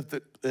the stuff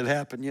that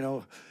happened.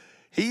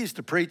 He used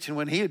to preach, and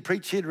when he would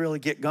preach, he'd really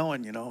get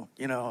going, and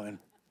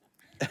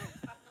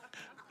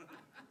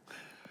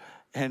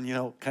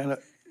and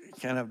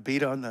kind of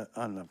beat on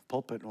the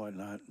pulpit and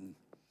whatnot.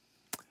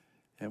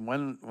 And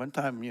one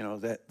time,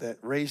 that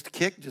raised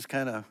kick just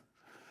kind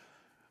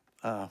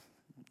of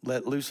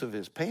let loose of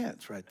his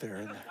pants right there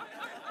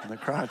in the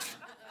crotch.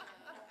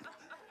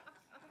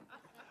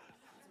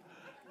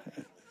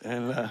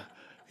 And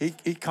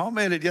he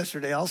commented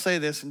yesterday. I'll say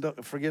this, and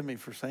don't forgive me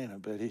for saying it,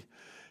 but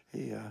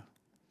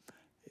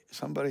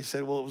somebody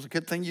said, "Well, it was a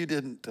good thing you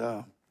didn't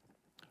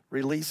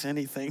release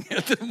anything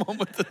at the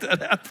moment that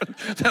happened.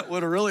 That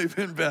would have really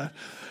been bad."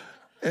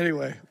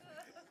 Anyway,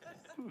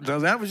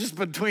 so that was just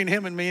between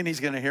him and me, and he's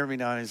going to hear me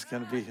now. And he's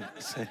going to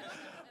say,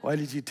 "Why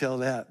did you tell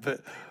that?"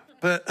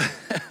 But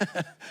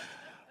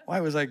why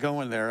was I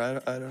going there?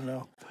 I don't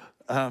know.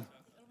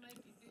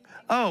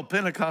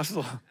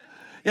 Pentecostal.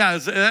 Yeah,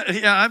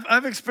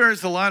 I've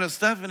experienced a lot of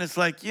stuff, and it's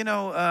like,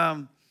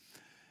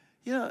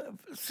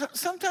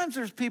 sometimes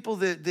there's people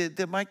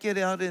that might get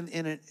out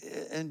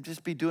and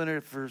just be doing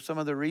it for some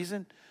other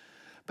reason,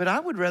 but I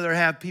would rather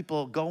have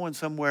people going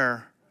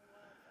somewhere.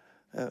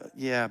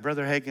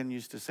 Brother Hagin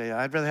used to say,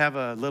 I'd rather have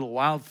a little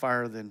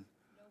wildfire than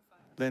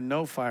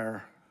no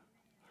fire,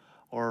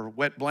 or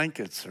wet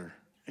blankets, or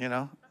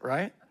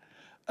right?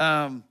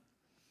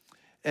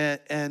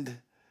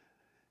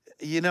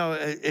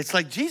 It's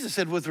like Jesus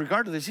said with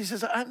regard to this. He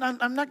says, I'm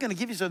not going to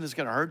give you something that's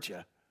going to hurt you.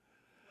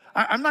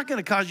 I'm not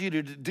going to cause you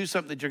to do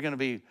something that you're going to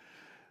be,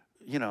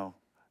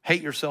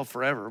 hate yourself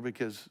forever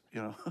because,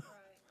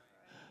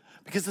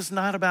 because it's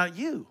not about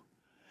you.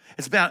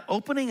 It's about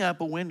opening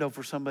up a window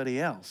for somebody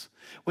else.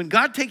 When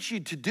God takes you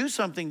to do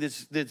something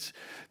that's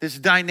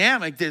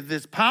dynamic,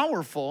 that's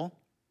powerful,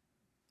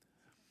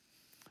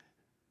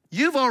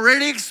 you've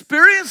already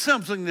experienced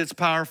something that's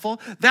powerful.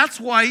 That's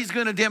why he's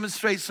going to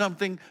demonstrate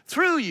something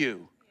through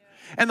you.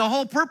 And the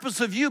whole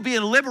purpose of you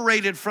being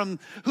liberated from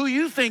who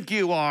you think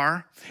you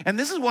are, and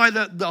this is why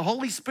the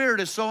Holy Spirit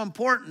is so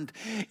important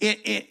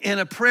in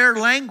a prayer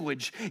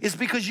language, is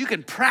because you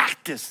can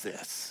practice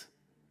this.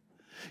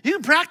 You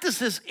can practice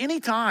this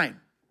anytime.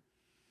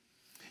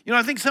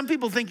 I think some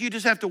people think you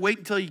just have to wait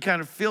until you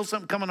kind of feel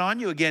something coming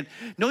on you again.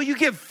 No, you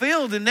get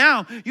filled, and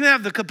now you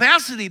have the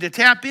capacity to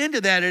tap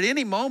into that at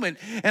any moment.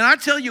 And I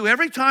tell you,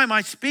 every time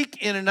I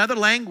speak in another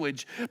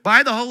language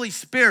by the Holy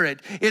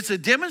Spirit, it's a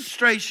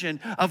demonstration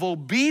of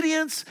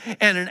obedience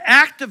and an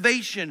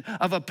activation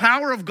of a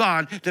power of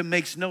God that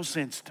makes no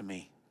sense to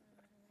me.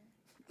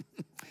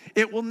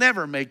 It will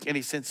never make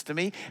any sense to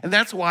me, and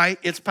that's why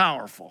it's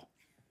powerful.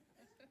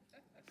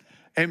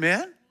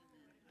 Amen?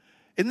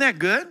 Isn't that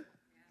good?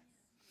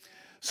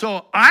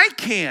 So I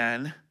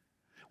can,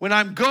 when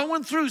I'm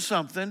going through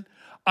something,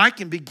 I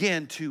can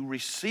begin to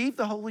receive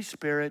the Holy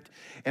Spirit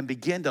and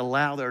begin to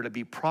allow there to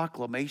be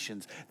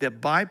proclamations that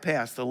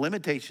bypass the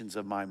limitations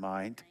of my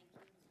mind.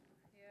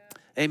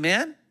 Yeah.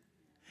 Amen?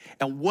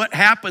 And what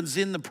happens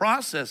in the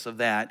process of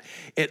that,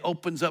 it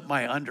opens up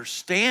my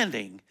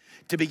understanding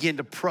to begin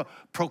to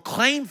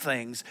proclaim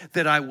things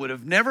that I would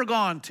have never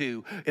gone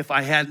to if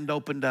I hadn't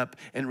opened up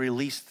and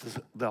released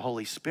the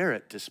Holy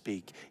Spirit to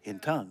speak in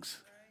tongues.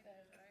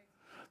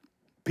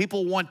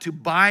 People want to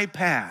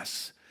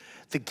bypass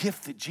the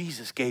gift that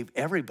Jesus gave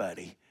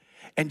everybody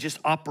and just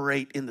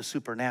operate in the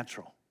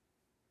supernatural.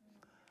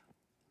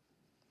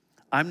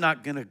 I'm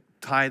not going to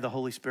tie the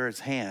Holy Spirit's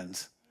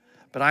hands,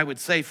 but I would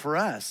say for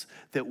us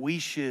that we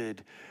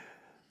should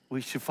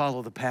we should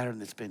follow the pattern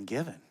that's been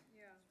given.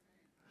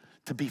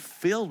 To be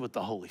filled with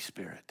the Holy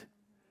Spirit.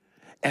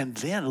 And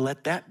then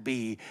let that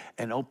be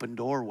an open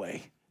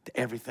doorway to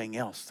everything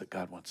else that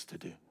God wants to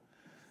do.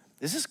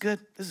 This is good.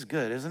 This is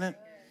good, isn't it?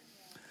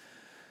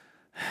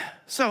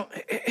 So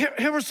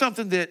here was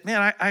something that,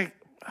 man,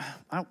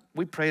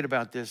 we prayed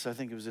about this. I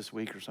think it was this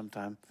week or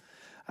sometime.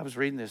 I was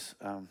reading this.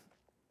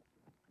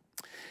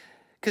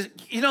 Because,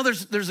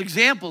 there's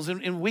examples,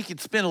 and we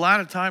could spend a lot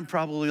of time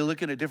probably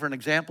looking at different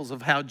examples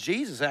of how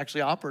Jesus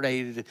actually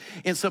operated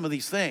in some of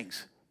these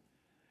things.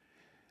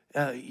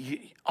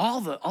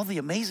 All the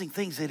amazing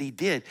things that he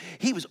did.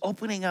 He was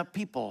opening up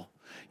people.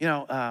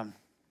 Well,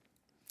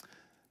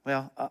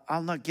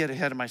 I'll not get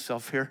ahead of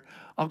myself here.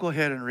 I'll go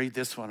ahead and read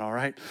this one, all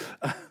right?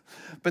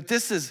 But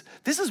this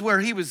is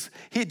where he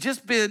had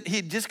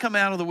just come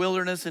out of the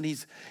wilderness, and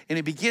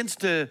he begins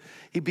to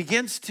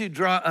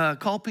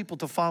call people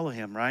to follow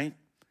him, right?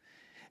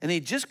 And he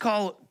just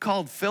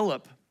called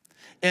Philip,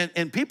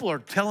 and people are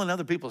telling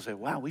other people, say,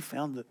 "Wow, we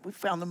found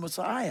the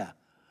Messiah.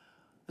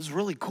 This is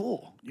really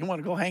cool. You want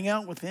to go hang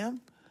out with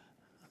him?"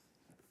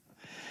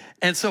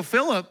 And so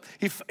Philip,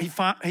 he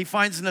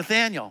finds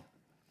Nathanael.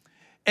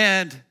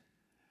 And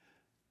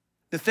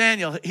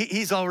Nathanael,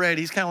 he's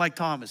kind of like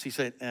Thomas. He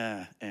said,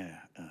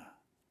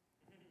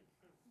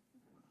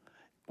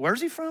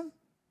 Where's he from?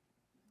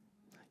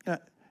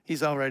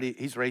 He's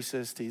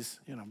racist. He's,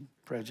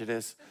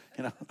 prejudiced,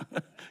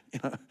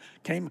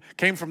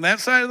 came from that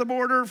side of the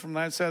border, from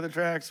that side of the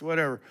tracks,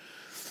 whatever.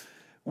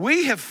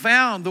 We have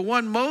found the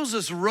one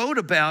Moses wrote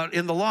about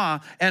in the law,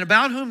 and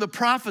about whom the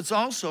prophets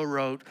also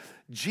wrote,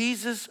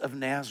 Jesus of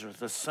Nazareth,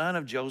 the son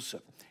of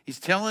Joseph. He's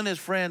telling his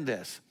friend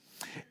this.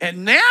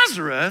 And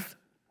Nazareth,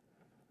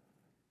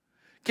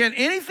 can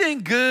anything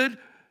good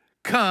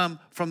come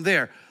from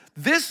there?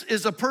 This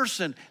is a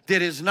person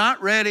that is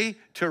not ready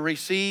to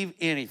receive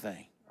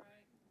anything.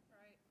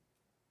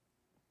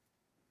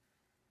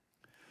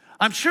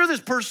 I'm sure this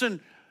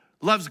person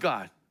loves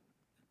God.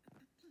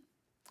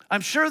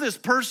 I'm sure this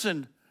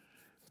person,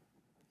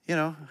 he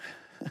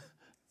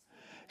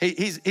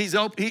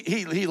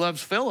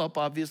loves Philip.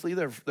 Obviously,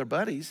 they're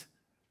buddies.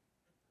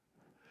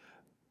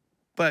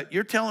 But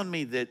you're telling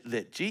me that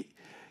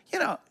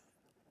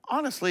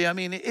honestly, I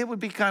mean, it would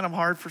be kind of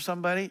hard for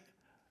somebody.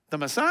 The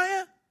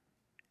Messiah,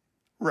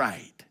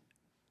 right?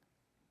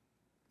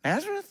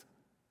 Nazareth,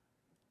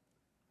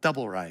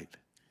 double right.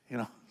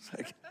 It's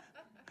like,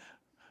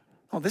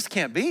 oh, this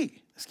can't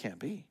be. This can't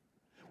be.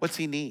 What's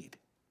he need?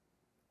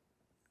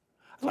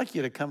 I'd like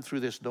you to come through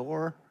this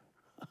door,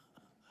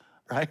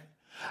 right?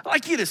 I'd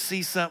like you to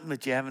see something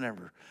that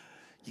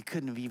you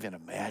couldn't have even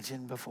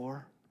imagined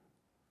before.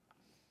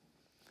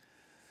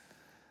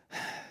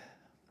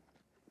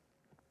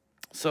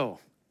 So,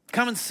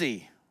 come and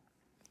see,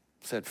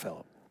 said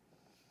Philip.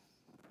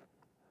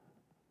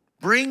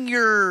 Bring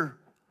your,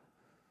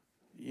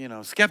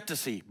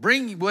 skepticism.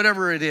 Bring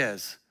whatever it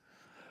is.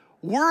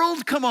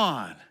 World, come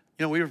on.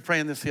 We were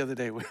praying this the other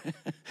day.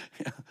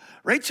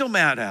 Rachel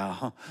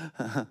Maddow,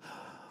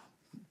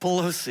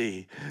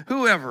 Pelosi,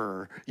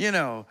 whoever,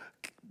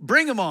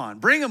 bring them on,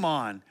 bring them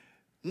on.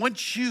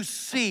 Once you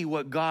see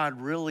what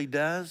God really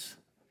does,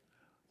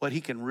 what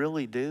he can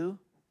really do,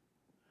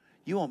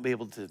 you won't be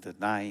able to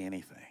deny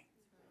anything.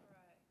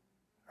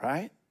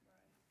 Right?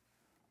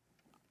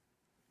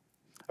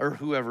 Or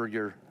whoever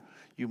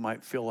you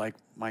might feel like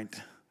might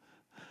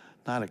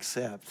not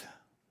accept.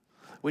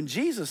 When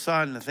Jesus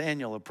saw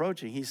Nathanael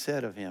approaching, he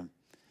said of him,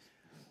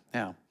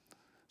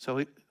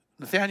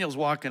 Nathanael's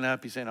walking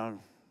up. He's saying, "Oh,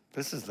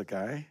 this is the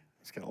guy.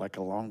 He's got like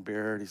a long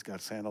beard. He's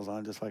got sandals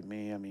on just like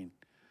me. I mean,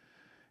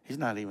 he's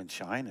not even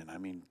shining. I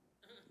mean,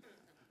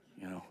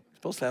 he's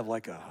supposed to have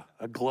like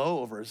a glow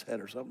over his head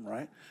or something,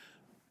 right?"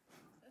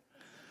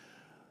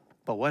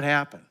 But what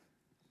happened?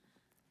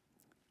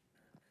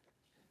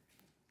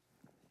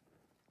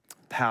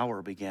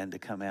 Power began to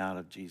come out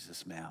of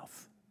Jesus'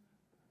 mouth.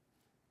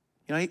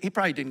 He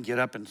probably didn't get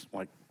up and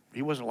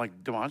he wasn't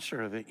like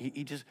demonstrative.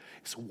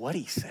 It's what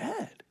he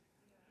said.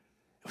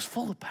 It was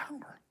full of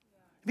power.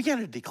 He began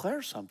to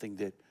declare something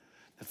that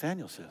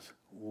Nathanael says,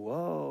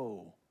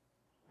 whoa.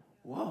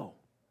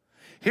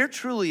 Here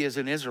truly is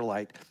an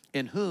Israelite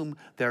in whom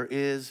there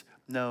is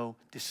no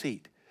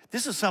deceit.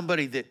 This is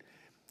somebody that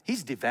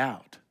he's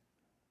devout.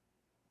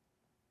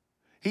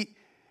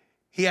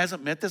 He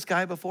hasn't met this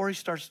guy before. He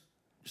starts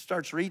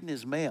reading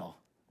his mail.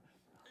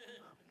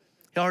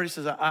 He already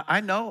says,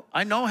 I know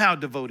how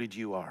devoted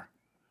you are.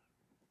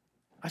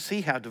 I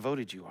see how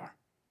devoted you are.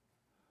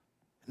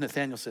 And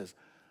Nathanael says,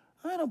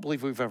 I don't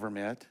believe we've ever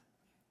met.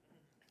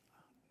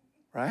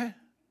 Right?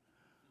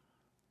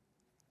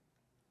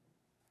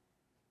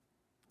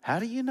 How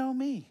do you know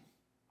me?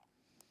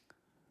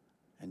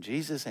 And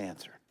Jesus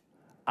answered,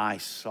 I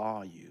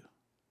saw you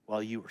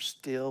while you were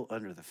still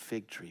under the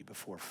fig tree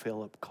before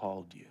Philip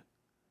called you.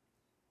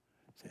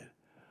 He said,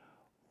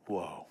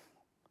 whoa.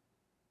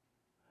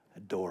 A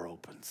door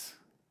opens.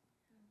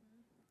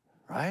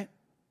 Right?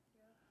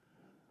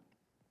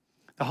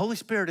 The Holy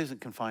Spirit isn't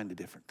confined to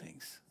different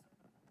things.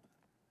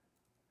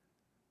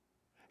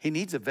 He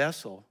needs a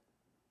vessel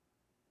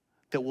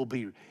that we'll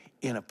be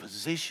in a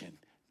position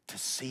to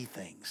see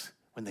things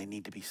when they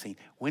need to be seen.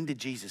 When did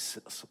Jesus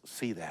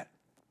see that?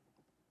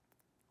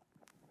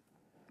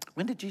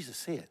 When did Jesus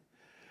see it?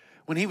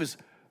 When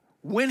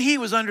he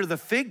was under the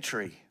fig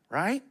tree,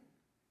 right?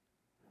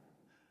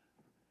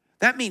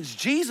 That means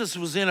Jesus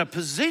was in a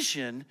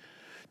position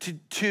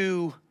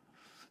to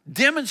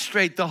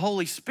demonstrate the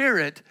Holy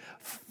Spirit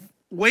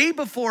way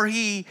before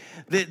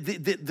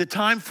the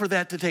time for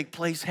that to take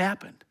place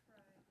happened.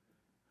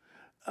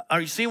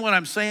 Are you seeing what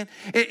I'm saying?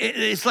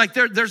 It's like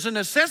there's a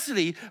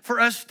necessity for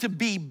us to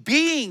be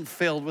being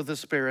filled with the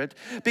Spirit,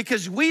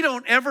 because we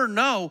don't ever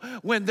know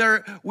when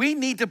we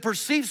need to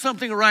perceive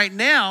something right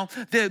now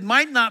that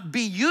might not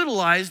be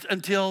utilized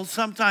until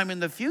sometime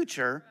in the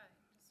future.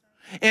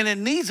 And it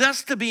needs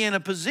us to be in a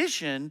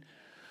position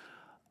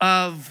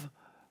of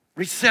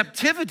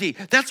receptivity.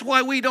 That's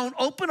why we don't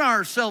open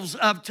ourselves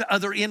up to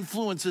other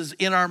influences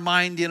in our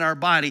mind, in our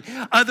body,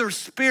 other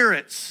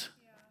spirits.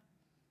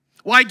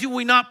 Why do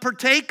we not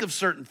partake of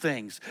certain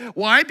things?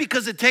 Why?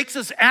 Because it takes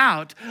us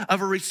out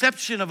of a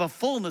reception of a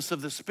fullness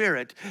of the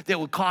Spirit that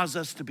would cause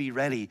us to be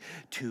ready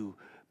to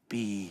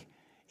be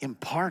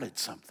imparted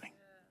something.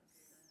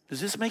 Does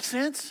this make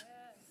sense?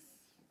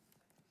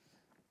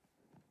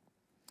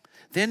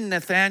 Then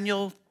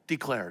Nathanael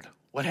declared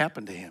what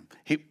happened to him.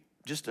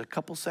 Just a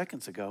couple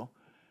seconds ago,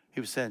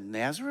 he was saying,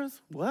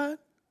 Nazareth? What?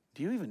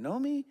 Do you even know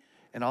me?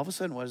 And all of a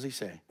sudden, what does he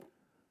say?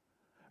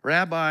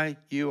 Rabbi,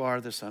 you are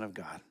the Son of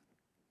God.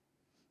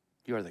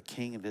 You are the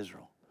King of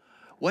Israel.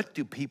 What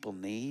do people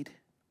need?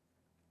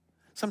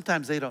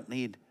 Sometimes they don't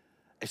need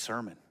a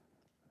sermon.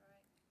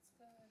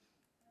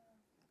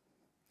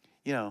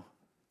 You know,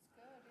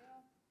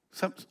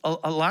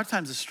 a lot of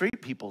times the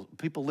street people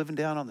living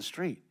down on the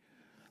street,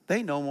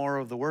 they know more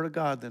of the Word of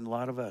God than a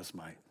lot of us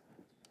might.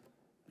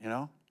 You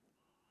know?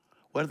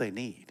 What do they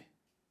need?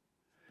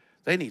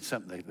 They need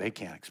something they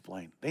can't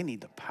explain. They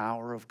need the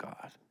power of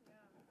God.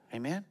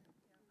 Amen?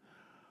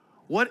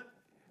 What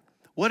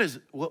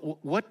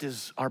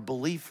does our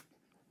belief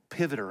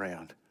pivot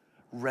around?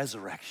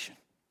 Resurrection.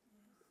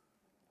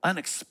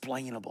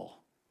 Unexplainable.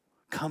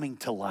 Coming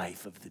to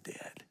life of the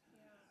dead.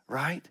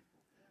 Right?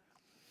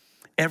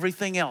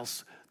 Everything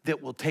else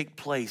that will take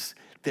place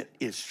that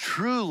is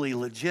truly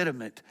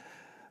legitimate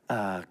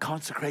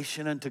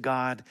consecration unto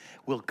God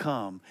will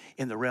come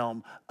in the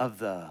realm of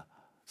the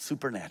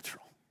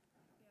supernatural.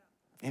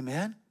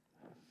 Amen?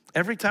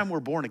 Every time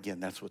we're born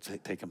again, that's what's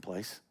taking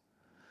place.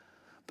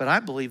 But I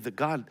believe that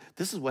God,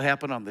 this is what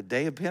happened on the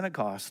day of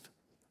Pentecost.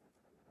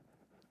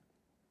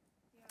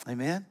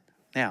 Amen?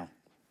 Now,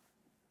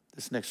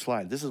 this next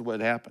slide, this is what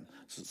happened.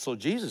 So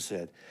Jesus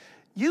said,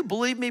 you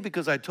believe me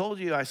because I told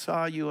you I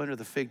saw you under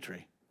the fig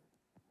tree.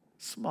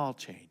 Small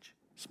change.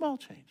 Small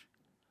change.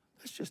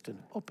 That's just an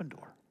open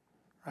door,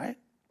 right?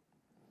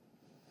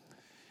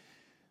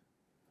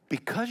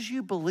 Because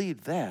you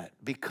believe that,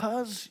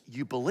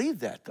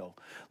 though,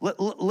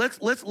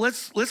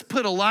 let's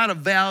put a lot of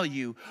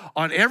value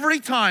on every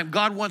time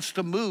God wants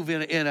to move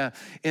in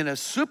a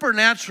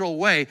supernatural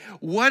way.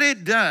 What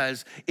it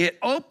does, it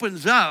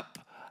opens up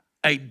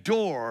a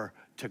door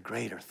to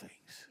greater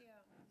things.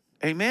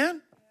 Yeah.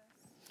 Amen?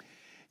 Yeah.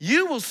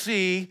 You will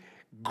see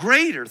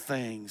greater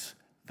things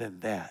than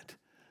that,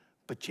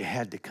 but you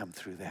had to come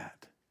through that.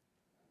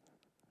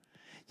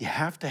 You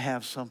have to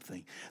have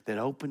something that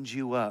opens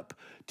you up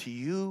to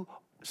you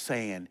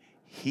saying,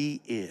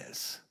 He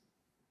is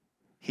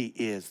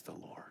the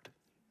Lord.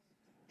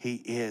 He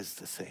is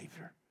the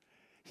Savior.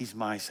 He's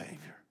my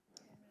Savior.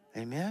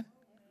 Amen?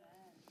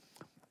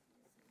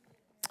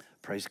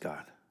 Praise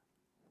God.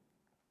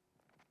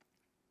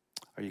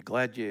 Are you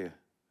glad you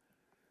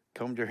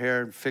combed your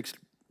hair and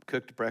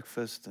cooked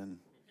breakfast and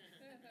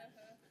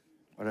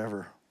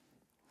whatever?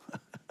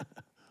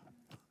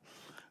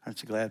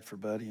 Aren't you glad for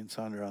Buddy and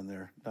Sandra on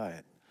their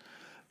diet?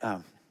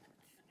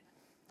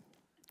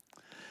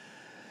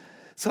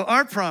 So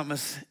our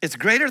promise, it's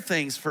greater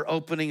things for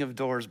opening of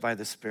doors by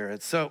the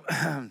Spirit. So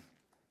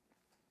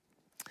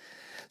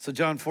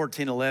John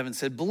 14:11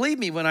 said, believe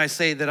me when I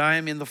say that I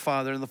am in the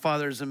Father and the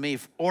Father is in me,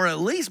 or at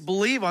least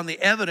believe on the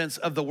evidence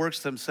of the works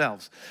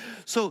themselves.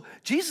 So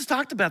Jesus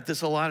talked about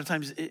this a lot of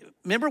times.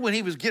 Remember when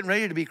he was getting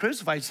ready to be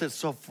crucified, he says,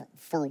 so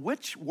for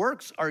which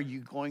works are you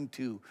going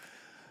to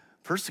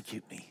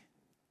persecute me?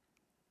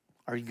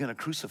 Are you going to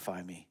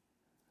crucify me?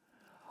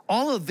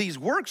 All of these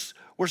works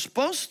were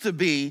supposed to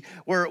be,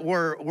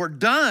 were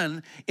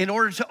done in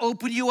order to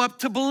open you up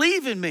to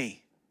believe in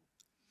me.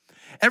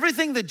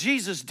 Everything that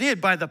Jesus did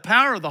by the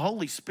power of the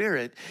Holy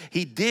Spirit,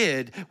 he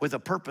did with a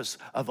purpose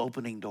of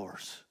opening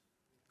doors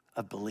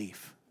of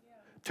belief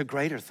to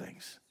greater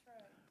things.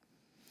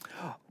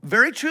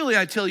 Very truly,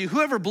 I tell you,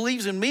 whoever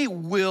believes in me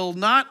will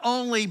not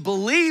only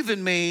believe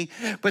in me,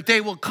 but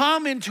they will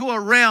come into a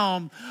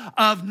realm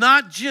of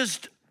not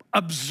just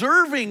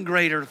observing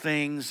greater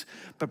things,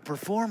 but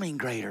performing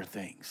greater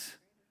things.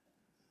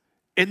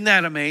 Isn't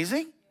that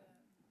amazing?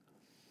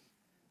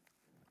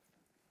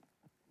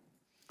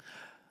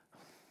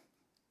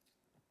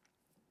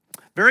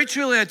 Very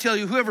truly, I tell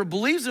you, whoever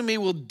believes in me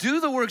will do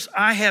the works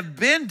I have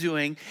been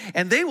doing,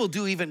 and they will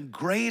do even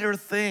greater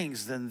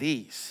things than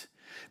these,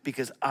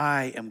 because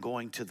I am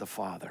going to the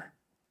Father.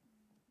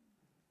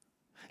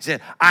 He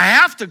said, I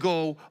have to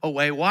go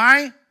away.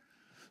 Why?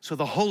 So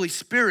the Holy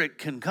Spirit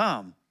can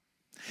come.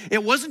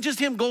 It wasn't just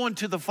him going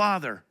to the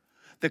Father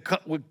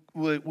that would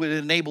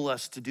enable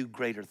us to do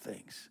greater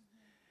things.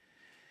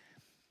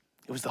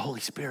 It was the Holy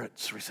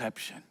Spirit's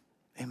reception.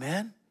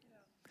 Amen?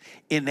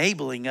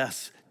 Enabling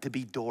us to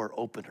be door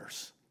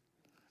openers,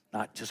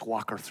 not just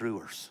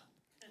walker-throughers.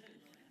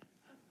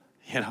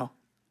 You know?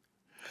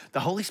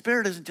 The Holy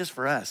Spirit isn't just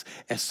for us.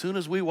 As soon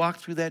as we walk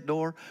through that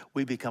door,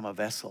 we become a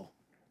vessel.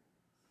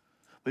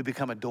 We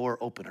become a door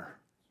opener.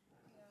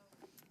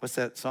 What's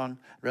that song?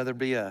 I'd rather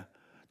be a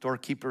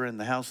doorkeeper in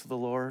the house of the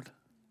Lord.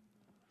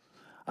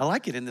 I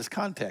like it in this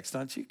context,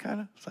 don't you? Kind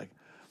of. It's like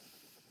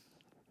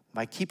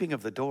my keeping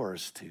of the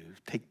doors to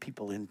take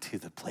people into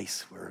the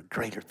place where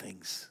greater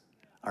things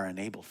are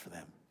enabled for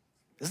them.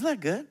 Isn't that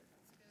good?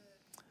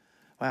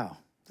 Wow,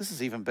 this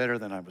is even better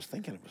than I was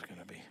thinking it was going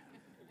to be.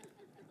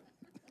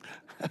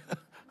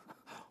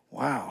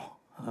 Wow.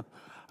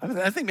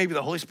 I think maybe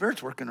the Holy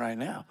Spirit's working right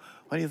now.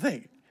 What do you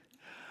think?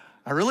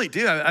 I really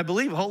do. I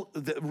believe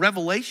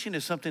revelation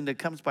is something that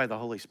comes by the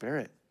Holy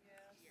Spirit.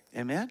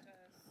 Amen?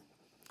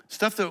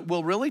 Stuff that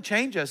will really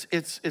change us.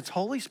 It's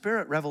Holy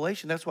Spirit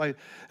revelation. That's why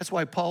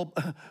Paul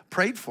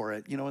prayed for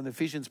it, in the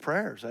Ephesians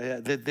prayers,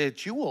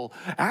 that you will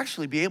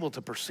actually be able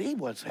to perceive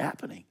what's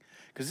happening,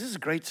 because this is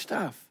great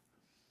stuff.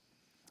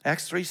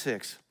 Acts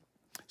 3:6.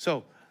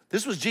 So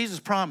this was Jesus'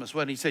 promise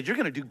when he said, you're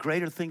going to do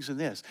greater things than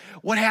this.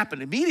 What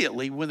happened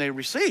immediately when they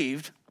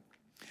received?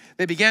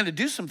 They began to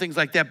do some things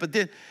like that, but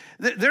then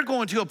they're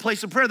going to a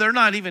place of prayer. They're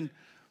not even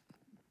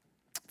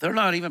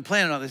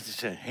planning on this. They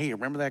say, hey,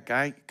 remember that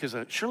guy? Because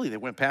surely they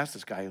went past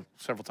this guy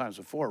several times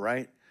before,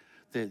 right?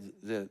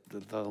 The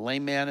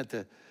lame man at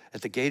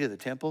the gate of the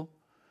temple,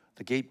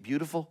 the gate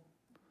beautiful.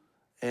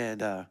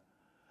 And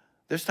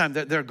this time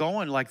they're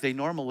going like they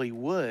normally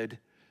would.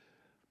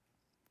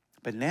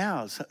 But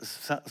now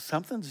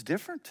something's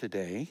different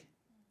today,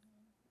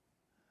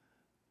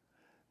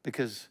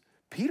 because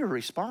Peter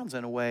responds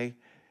in a way.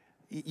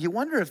 You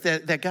wonder if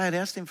that guy had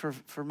asked him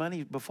for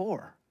money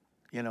before,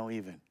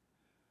 even.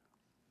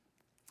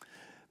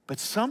 But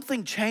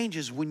something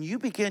changes when you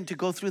begin to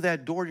go through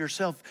that door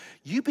yourself.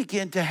 You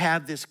begin to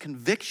have this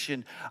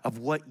conviction of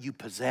what you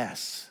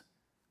possess.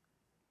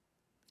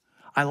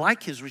 I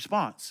like his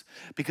response,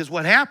 because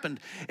what happened,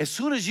 as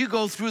soon as you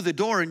go through the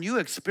door and you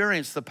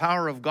experience the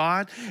power of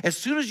God, as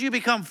soon as you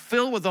become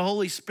filled with the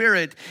Holy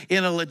Spirit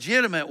in a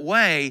legitimate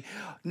way,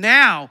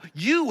 now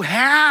you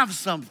have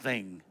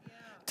something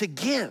to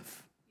give.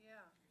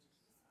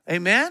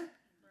 Amen?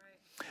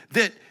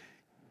 Right.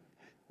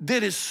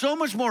 That is so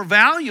much more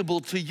valuable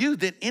to you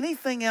than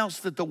anything else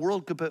that the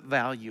world could put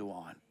value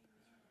on.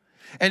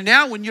 And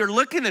now when you're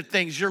looking at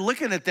things, you're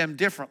looking at them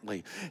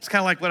differently. It's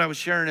kind of like what I was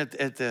sharing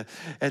at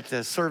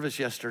the service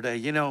yesterday.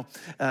 When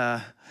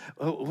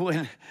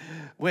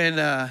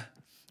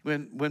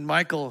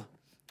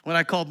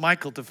I called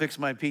Michael to fix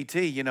my PT,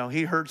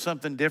 he heard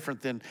something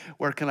different than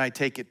where can I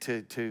take it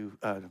to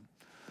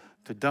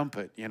dump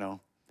it.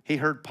 He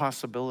heard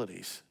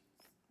possibilities,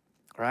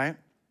 right?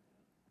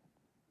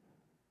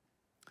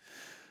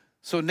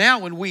 So now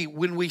when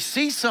we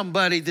see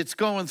somebody that's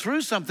going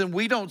through something,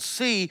 we don't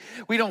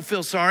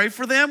feel sorry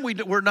for them.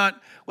 We're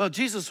not, well,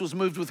 Jesus was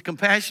moved with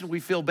compassion. We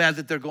feel bad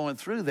that they're going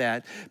through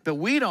that. But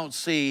we don't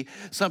see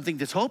something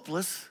that's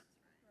hopeless.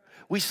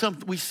 We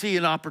see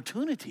an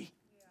opportunity.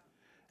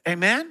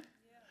 Amen?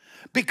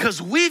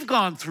 Because we've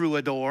gone through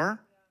a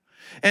door,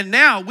 and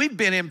now we've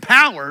been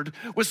empowered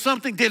with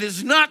something that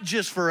is not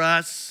just for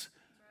us.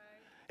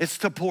 It's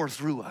to pour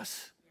through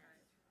us.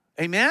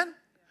 Amen?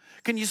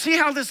 Can you see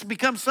how this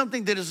becomes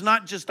something that is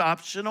not just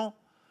optional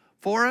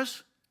for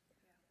us?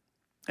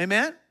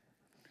 Amen?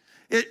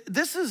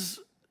 This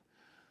is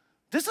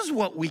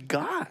what we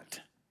got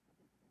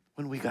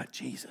when we got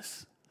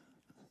Jesus.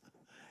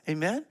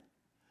 Amen?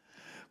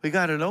 We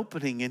got an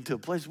opening into a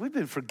place. We've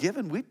been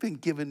forgiven. We've been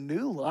given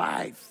new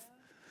life.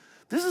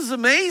 This is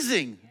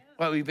amazing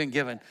what we've been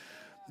given.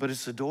 But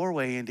it's the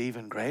doorway into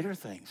even greater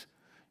things.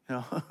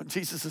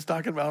 Jesus is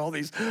talking about all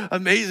these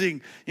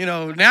amazing,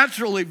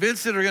 natural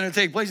events that are going to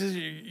take place.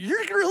 You're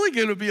really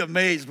going to be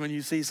amazed when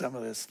you see some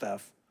of this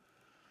stuff.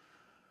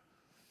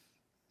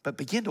 But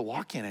begin to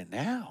walk in it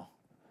now.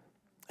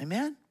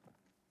 Amen?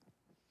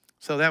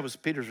 So that was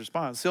Peter's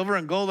response. Silver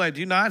and gold I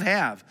do not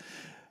have.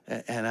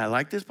 And I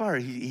like this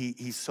part.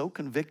 He's so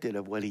convicted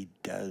of what he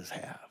does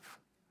have,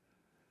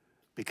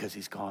 because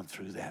he's gone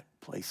through that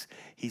place.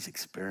 He's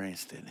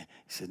experienced it. He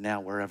said,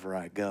 now wherever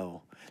I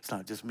go, it's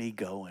not just me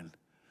going,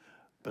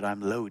 but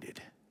I'm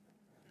loaded.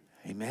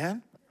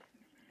 Amen?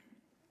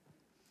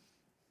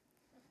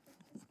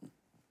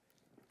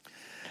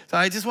 So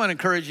I just want to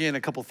encourage you in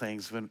a couple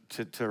things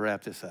to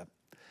wrap this up.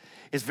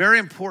 It's very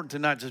important to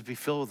not just be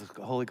filled with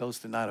the Holy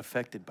Ghost and not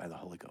affected by the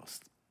Holy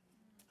Ghost.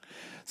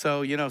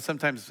 So,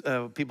 sometimes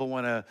people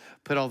want to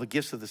put all the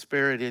gifts of the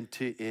Spirit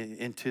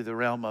into the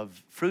realm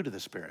of fruit of the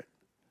Spirit.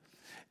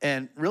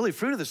 And really,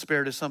 fruit of the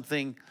Spirit is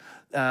something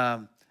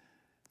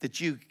that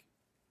you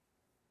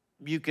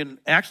can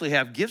actually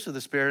have gifts of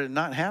the Spirit and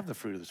not have the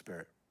fruit of the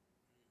Spirit.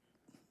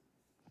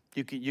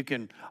 You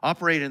can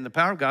operate in the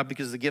power of God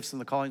because the gifts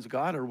and the callings of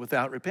God are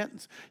without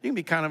repentance. You can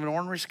be kind of an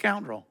ornery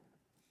scoundrel,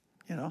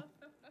 an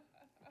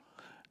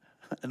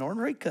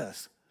ornery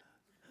cuss.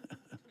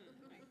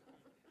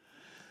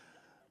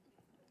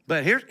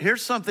 But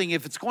here's something,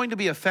 if it's going to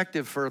be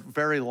effective for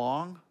very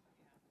long,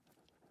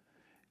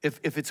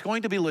 if it's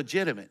going to be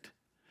legitimate,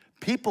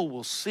 people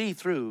will see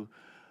through,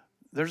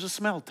 there's a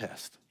smell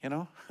test,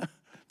 Does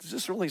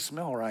this really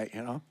smell right,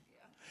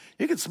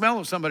 You can smell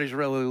if somebody's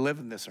really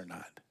living this or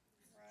not.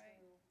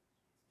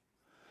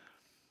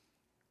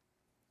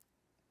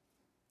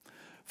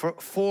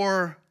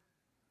 For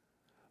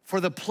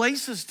the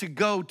places to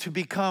go to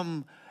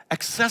become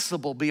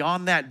accessible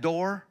beyond that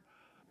door,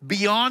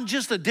 beyond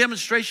just a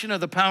demonstration of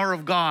the power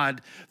of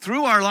God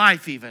through our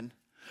life even,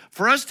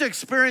 for us to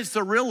experience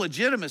the real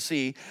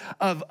legitimacy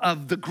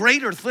of the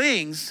greater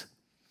things,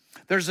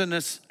 there's a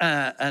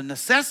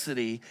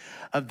necessity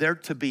of there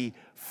to be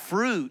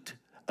fruit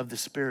of the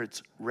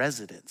Spirit's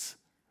residence,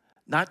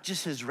 not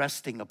just his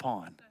resting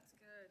upon. That's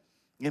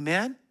good.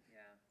 Amen? Yeah.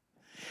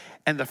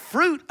 And the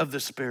fruit of the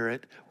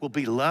Spirit will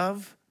be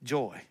love,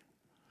 joy,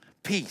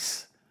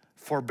 peace,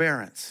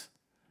 forbearance,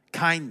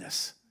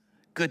 kindness,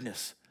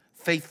 goodness,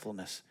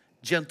 faithfulness,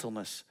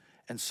 gentleness,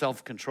 and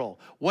self-control.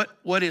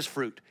 What is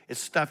fruit? It's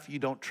stuff you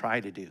don't try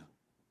to do. Yeah.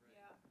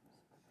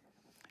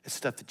 It's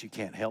stuff that you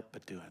can't help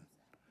but doing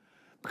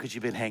because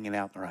you've been hanging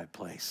out in the right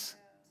place.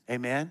 Yeah.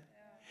 Amen?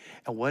 Yeah.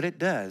 And what it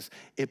does,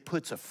 it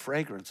puts a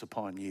fragrance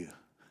upon you.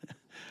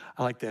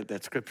 I like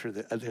that scripture.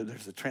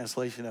 There's a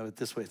translation of it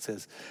this way. It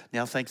says,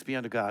 now thanks be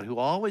unto God who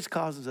always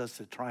causes us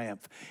to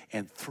triumph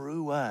and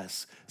through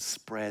us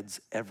spreads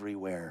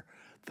everywhere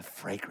the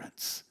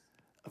fragrance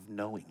of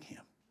knowing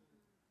him.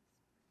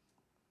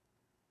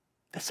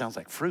 That sounds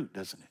like fruit,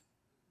 doesn't it?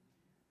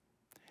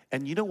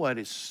 And you know what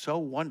is so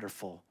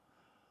wonderful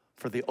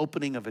for the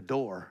opening of a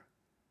door?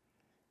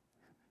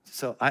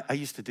 So I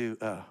used to do,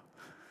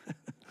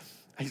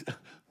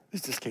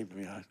 this just came to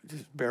me.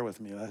 Just bear with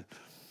me.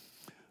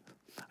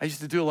 I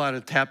used to do a lot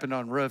of tapping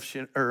on roofs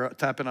or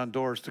tapping on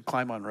doors to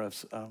climb on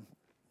roofs.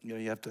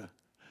 You have to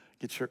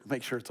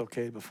make sure it's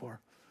okay before.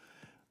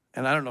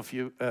 And I don't know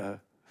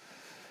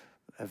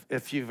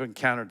if you've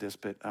encountered this,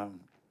 but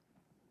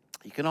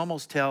you can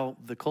almost tell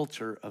the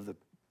culture of the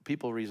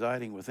people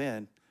residing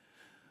within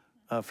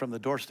from the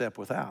doorstep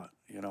without,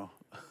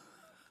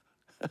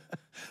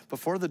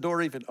 Before the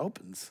door even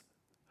opens,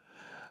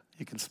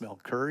 you can smell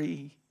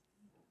curry,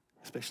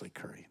 especially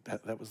curry.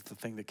 That was the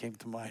thing that came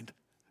to mind.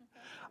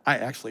 I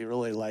actually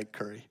really like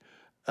curry.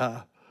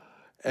 And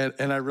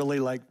I really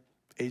like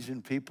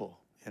Asian people,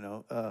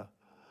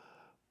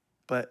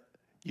 But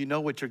you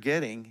know what you're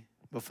getting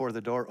before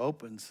the door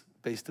opens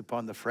based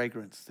upon the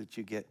fragrance that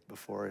you get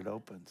before it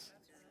opens.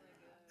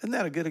 Isn't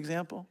that a good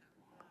example?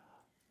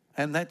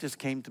 And that just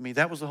came to me.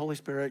 That was the Holy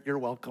Spirit. You're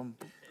welcome.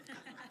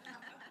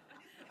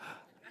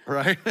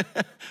 Right?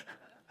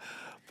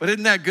 But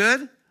isn't that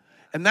good?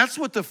 And that's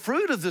what the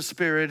fruit of the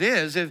Spirit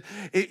is.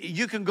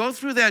 You can go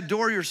through that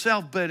door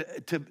yourself,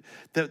 but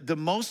the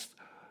most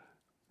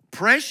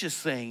precious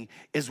thing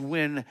is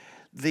when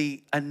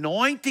the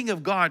anointing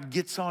of God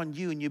gets on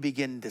you and you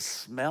begin to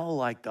smell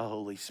like the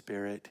Holy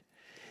Spirit.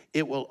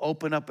 It will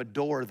open up a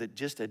door that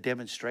just a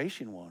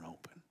demonstration won't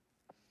open.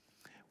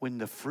 When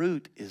the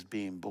fruit is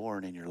being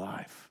born in your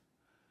life.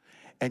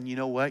 And you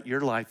know what?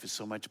 Your life is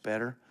so much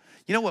better.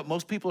 You know what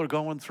most people are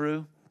going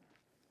through?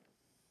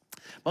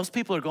 Most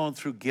people are going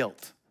through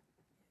guilt.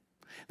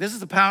 This is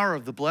the power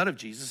of the blood of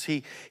Jesus.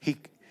 He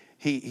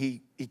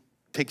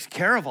takes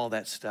care of all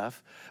that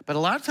stuff. But a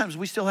lot of times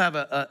we still have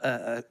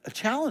a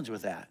challenge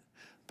with that.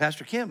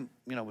 Pastor Kim,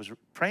 was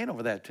praying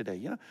over that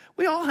today.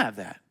 We all have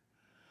that.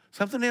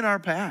 Something in our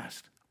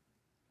past.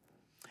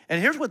 And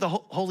here's what the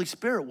Holy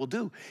Spirit will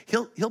do.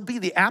 He'll be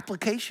the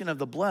application of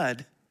the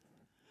blood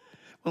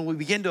when we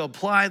begin to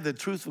apply the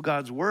truth of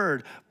God's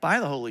word by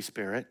the Holy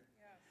Spirit.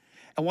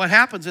 And what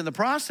happens in the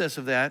process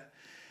of that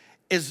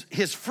is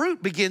his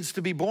fruit begins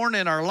to be born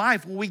in our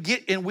life. When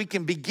we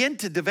can begin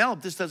to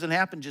develop, this doesn't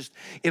happen just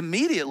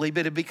immediately,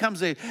 but it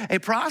becomes a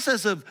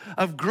process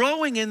of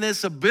growing in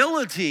this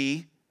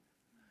ability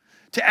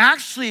to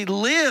actually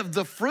live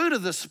the fruit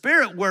of the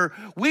Spirit where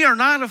we are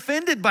not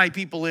offended by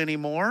people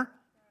anymore.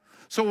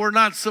 So we're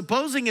not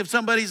supposing if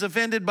somebody's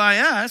offended by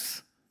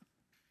us,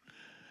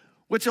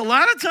 which a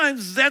lot of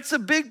times that's a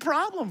big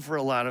problem for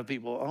a lot of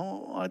people.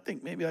 Oh, I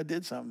think maybe I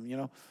did something,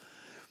 No,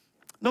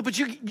 but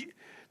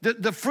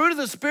the fruit of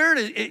the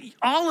Spirit,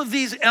 all of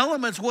these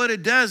elements, what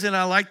it does, and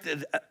I like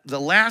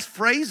the last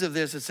phrase of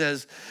this, it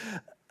says,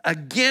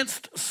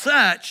 against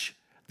such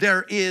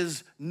there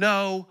is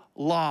no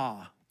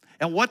law.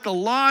 And what the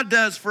law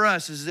does for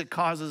us is it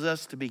causes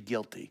us to be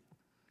guilty.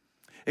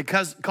 It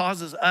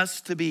causes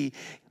us to be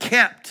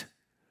kept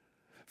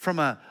from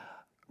a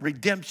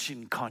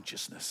redemption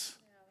consciousness,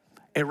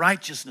 a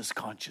righteousness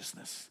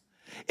consciousness,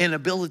 an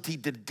ability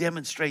to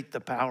demonstrate the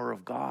power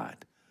of God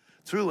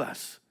through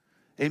us.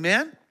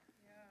 Amen?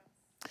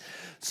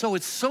 So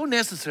it's so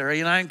necessary,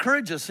 and I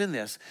encourage us in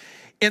this.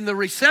 In the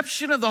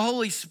reception of the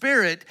Holy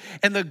Spirit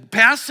and the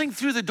passing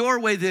through the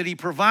doorway that he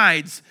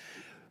provides,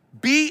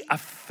 be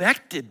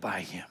affected by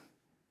him.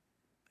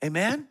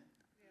 Amen?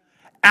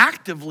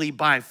 Actively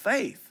by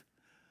faith.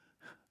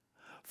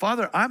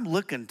 Father, I'm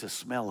looking to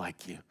smell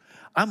like you.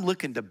 I'm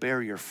looking to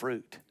bear your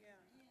fruit.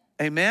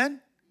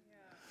 Amen?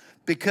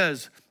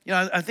 Because,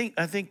 I think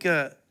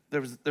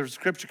there's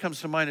scripture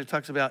comes to mind that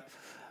talks about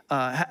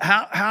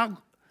how,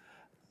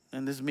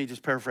 and this is me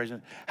just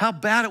paraphrasing, how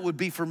bad it would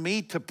be for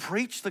me to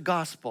preach the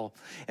gospel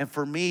and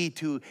for me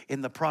to,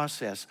 in the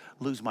process,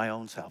 lose my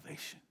own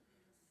salvation.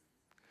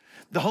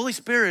 The Holy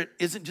Spirit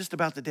isn't just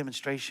about the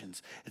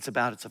demonstrations. It's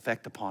about its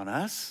effect upon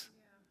us.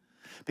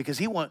 Because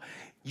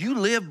you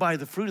live by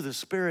the fruit of the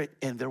Spirit,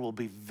 and there will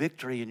be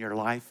victory in your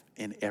life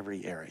in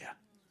every area.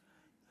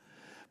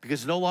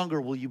 Because no longer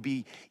will you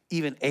be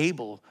even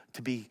able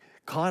to be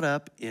caught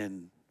up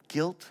in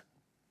guilt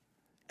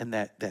and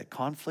that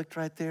conflict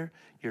right there.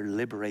 You're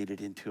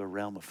liberated into a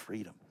realm of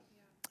freedom.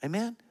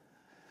 Amen?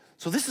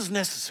 So this is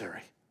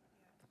necessary.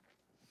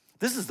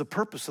 This is the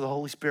purpose of the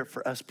Holy Spirit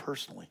for us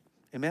personally.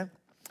 Amen?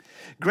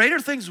 Greater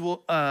things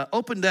will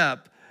opened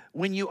up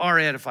when you are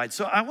edified.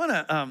 So I want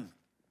to,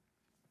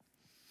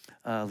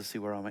 let's see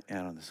where I'm at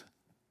on this.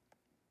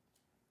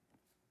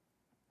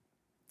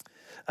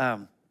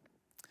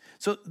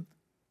 So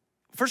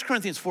 1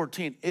 Corinthians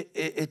 14,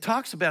 it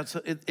talks about,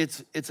 so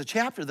it's a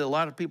chapter that a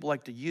lot of people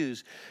like to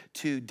use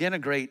to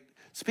denigrate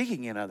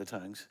speaking in other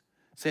tongues,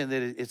 saying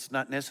that it's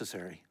not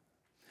necessary.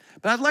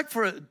 But I'd like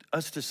for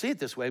us to see it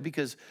this way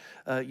because,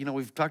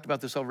 we've talked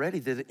about this already,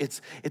 that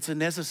it's a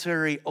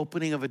necessary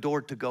opening of a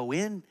door to go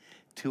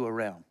into a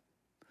realm.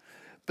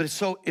 But it's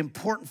so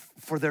important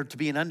for there to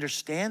be an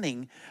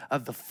understanding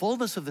of the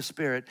fullness of the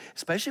Spirit,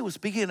 especially with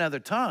speaking in other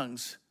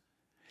tongues,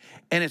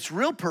 and its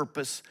real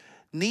purpose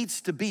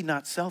needs to be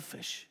not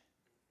selfish,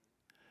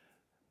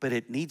 but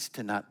it needs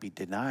to not be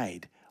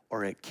denied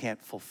or it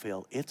can't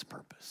fulfill its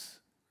purpose.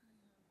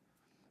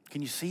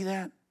 Can you see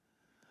that?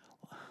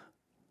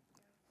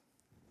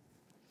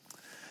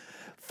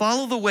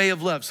 Follow the way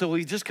of love. So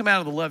we just come out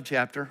of the love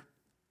chapter.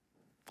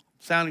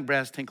 Sounding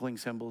brass, tinkling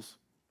cymbals.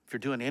 If you're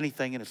doing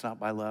anything and it's not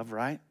by love,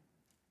 right?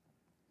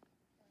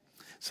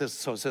 It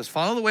says,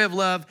 follow the way of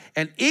love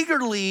and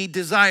eagerly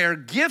desire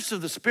gifts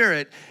of the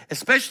Spirit,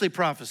 especially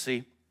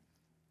prophecy.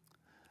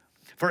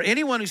 For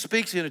anyone who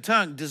speaks in a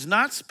tongue does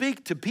not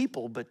speak to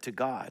people, but to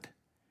God.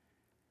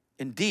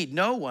 Indeed,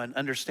 no one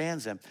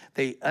understands them.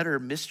 They utter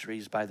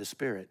mysteries by the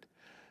Spirit.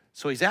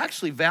 So he's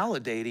actually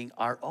validating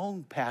our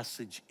own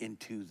passage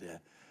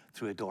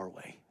through a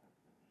doorway.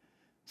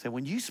 So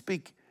when you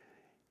speak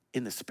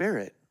in the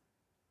Spirit,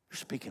 you're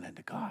speaking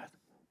unto God.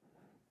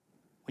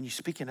 When you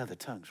speak in other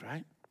tongues,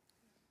 right?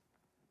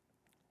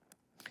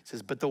 It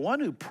says, but the one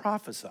who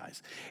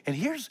prophesies, and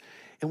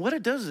what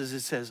it does is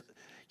it says,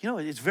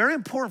 it's very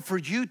important for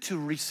you to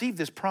receive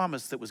this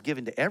promise that was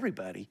given to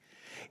everybody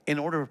in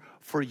order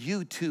for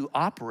you to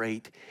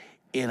operate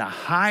in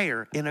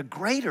a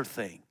greater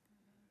thing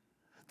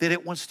that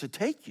it wants to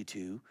take you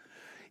to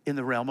in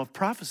the realm of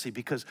prophecy.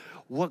 Because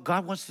what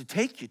God wants to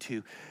take you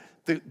to,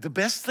 the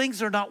best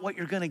things are not what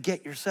you're going to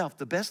get yourself.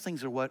 The best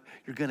things are what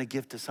you're going to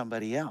give to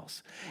somebody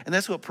else. And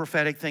that's what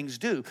prophetic things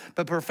do.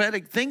 But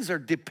prophetic things are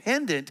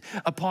dependent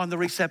upon the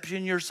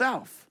reception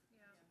yourself.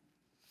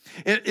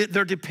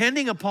 They're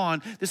depending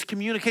upon this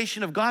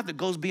communication of God that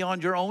goes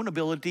beyond your own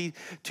ability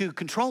to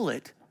control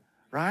it,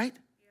 right?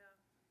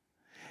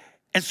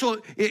 And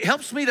so it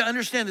helps me to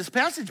understand this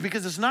passage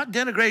because it's not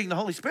denigrating the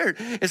Holy Spirit.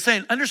 It's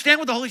saying, understand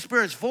what the Holy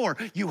Spirit's for.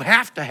 You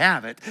have to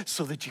have it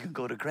so that you can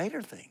go to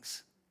greater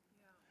things,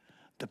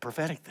 the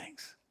prophetic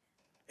things.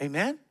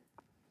 Amen?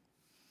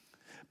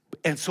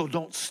 And so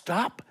don't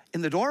stop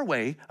in the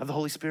doorway of the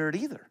Holy Spirit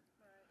either,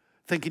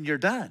 thinking you're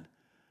done.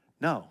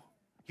 No.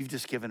 You've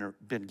just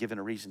been given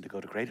a reason to go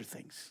to greater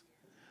things.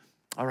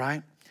 All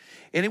right?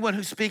 Anyone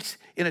who speaks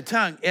in a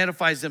tongue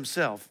edifies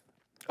themselves.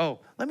 So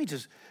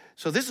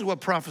this is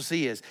what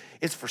prophecy is.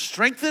 It's for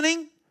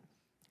strengthening,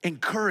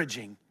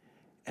 encouraging,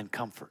 and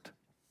comfort.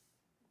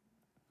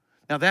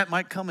 Now that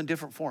might come in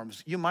different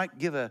forms. You might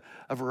give a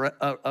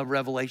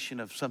revelation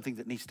of something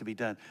that needs to be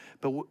done.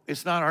 But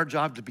it's not our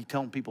job to be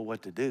telling people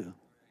what to do.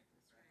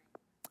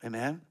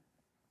 Amen?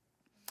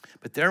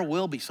 But there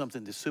will be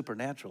something that's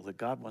supernatural that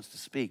God wants to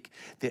speak,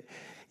 that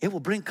it will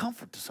bring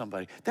comfort to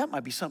somebody. That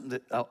might be something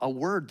a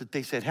word that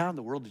they said, how in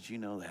the world did you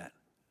know that?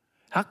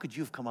 How could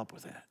you have come up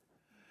with that?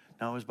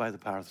 No, it was by the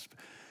power of the Spirit.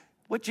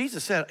 What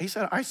Jesus said, he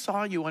said, I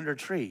saw you under a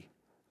tree.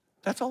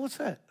 That's all it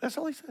said. That's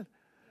all he said.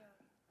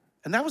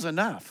 And that was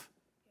enough.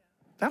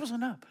 That was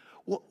enough.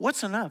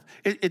 What's enough?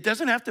 It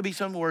doesn't have to be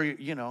somewhere,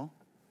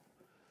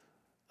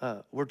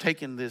 we're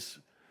taking this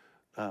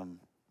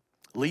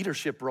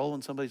leadership role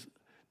in somebody's.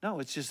 No,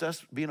 it's just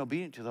us being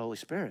obedient to the Holy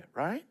Spirit,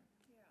 right?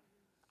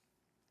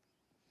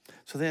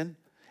 So then,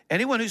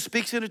 anyone who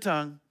speaks in a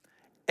tongue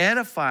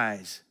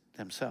edifies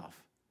themselves.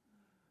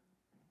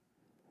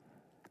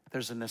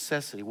 There's a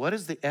necessity. What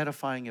is the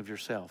edifying of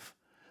yourself?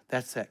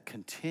 That's that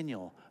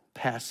continual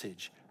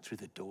passage through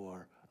the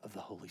door of the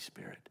Holy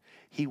Spirit.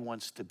 He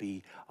wants to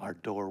be our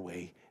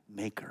doorway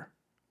maker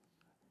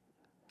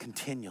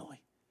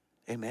continually.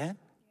 Amen?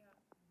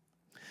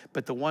 Yeah.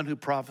 But the one who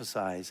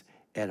prophesies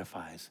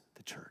edifies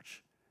the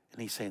church.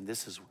 And he's saying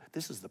this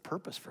is the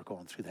purpose for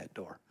going through that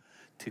door,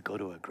 to go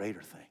to a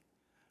greater thing.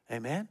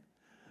 Amen?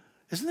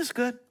 Isn't this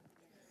good?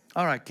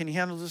 All right, can you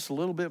handle this a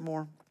little bit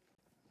more?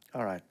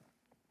 All right.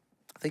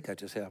 I think I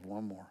just have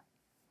one more.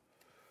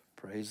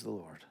 Praise the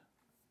Lord.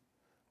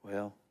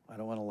 Well, I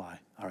don't want to lie.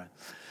 All right.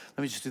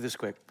 Let me just do this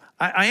quick.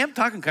 I am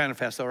talking kind of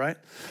fast, all right?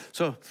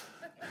 So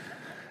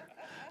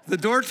the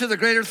door to the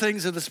greater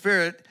things of the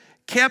Spirit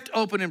kept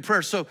open in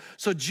prayer. So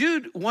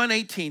Jude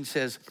 1:18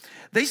 says,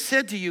 they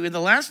said to you, in the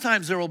last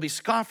times there will be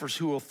scoffers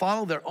who will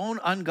follow their own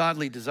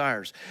ungodly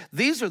desires.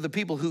 These are the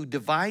people who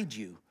divide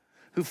you,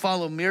 who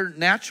follow mere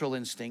natural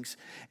instincts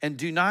and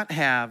do not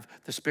have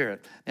the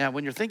Spirit. Now,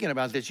 when you're thinking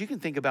about this, you can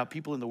think about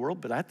people in the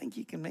world, but I think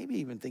you can maybe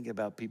even think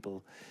about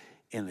people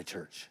in the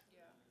church.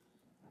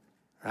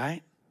 Yeah.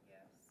 Right?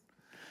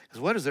 Because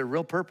what is their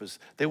real purpose?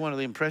 They want to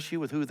impress you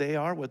with who they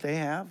are, what they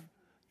have,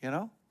 you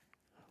know?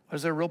 What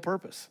is their real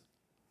purpose?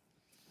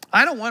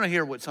 I don't want to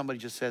hear what somebody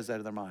just says out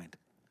of their mind.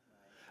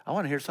 I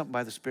want to hear something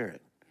by the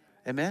Spirit.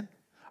 Amen?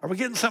 Are we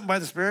getting something by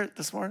the Spirit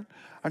this morning?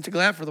 Aren't you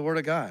glad for the Word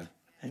of God?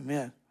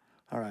 Amen.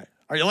 All right.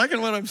 Are you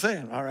liking what I'm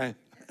saying? All right.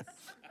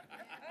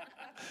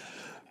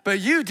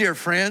 But you, dear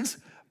friends,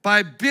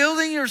 by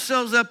building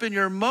yourselves up in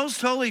your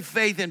most holy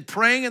faith and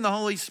praying in the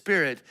Holy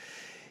Spirit,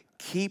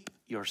 keep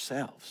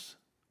yourselves.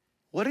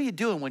 What are you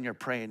doing when you're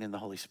praying in the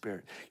Holy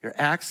Spirit? You're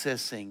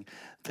accessing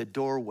the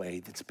doorway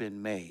that's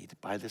been made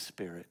by the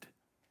Spirit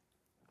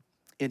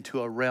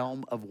into a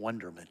realm of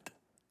wonderment,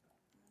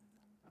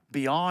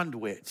 beyond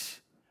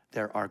which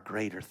there are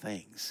greater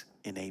things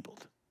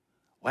enabled.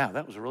 Wow,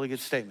 that was a really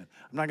good statement.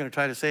 I'm not going to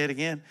try to say it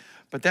again,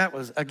 but that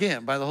was,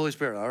 again, by the Holy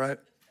Spirit, all right?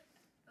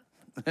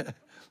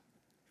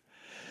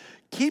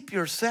 Keep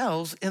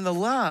yourselves in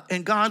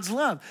God's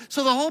love.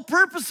 So the whole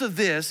purpose of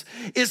this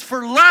is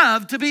for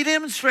love to be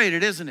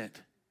demonstrated, isn't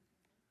it?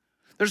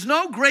 There's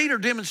no greater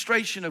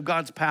demonstration of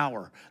God's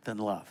power than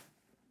love.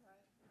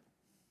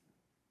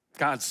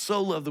 God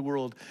so loved the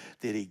world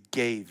that he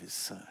gave his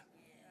son.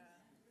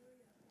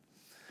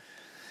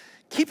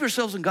 Keep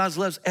yourselves in God's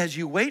love as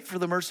you wait for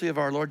the mercy of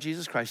our Lord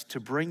Jesus Christ to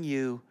bring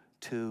you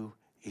to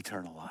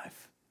eternal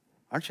life.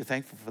 Aren't you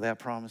thankful for that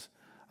promise?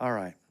 All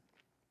right.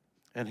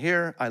 And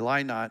here, I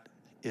lie not,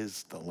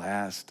 is the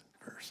last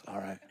verse. All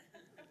right.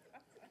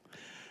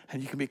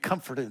 And you can be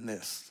comforted in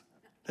this.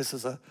 This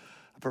is a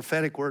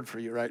prophetic word for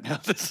you right now.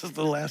 This is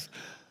the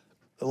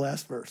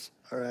last verse.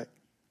 All right.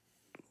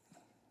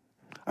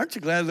 Aren't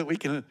you glad that we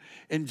can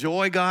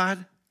enjoy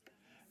God?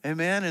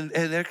 Amen. And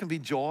there can be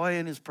joy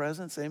in his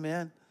presence.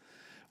 Amen.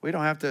 We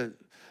don't have to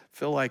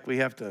feel like we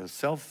have to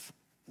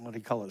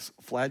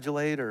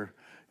flagellate or,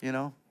 we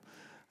don't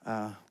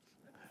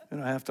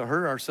have to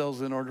hurt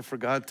ourselves in order for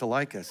God to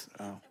like us.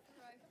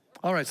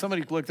 All right,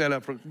 somebody look that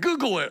up.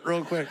 Google it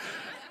real quick.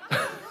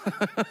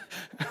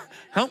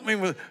 Help me,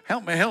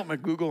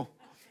 Google.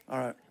 All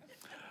right.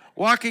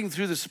 Walking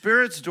through the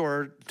Spirit's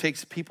door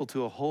takes people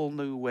to a whole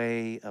new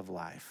way of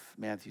life.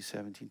 Matthew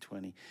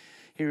 17:20.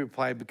 He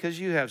replied, because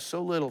you have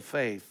so little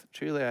faith,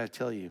 truly I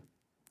tell you,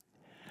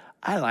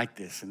 I like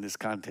this in this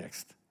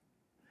context.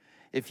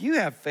 If you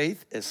have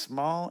faith as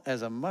small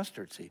as a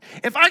mustard seed,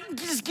 if I can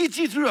just get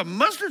you through a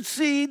mustard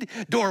seed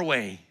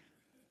doorway,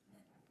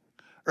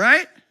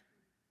 right?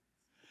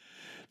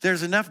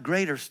 There's enough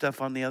greater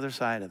stuff on the other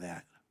side of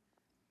that.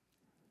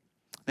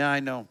 Now I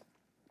know.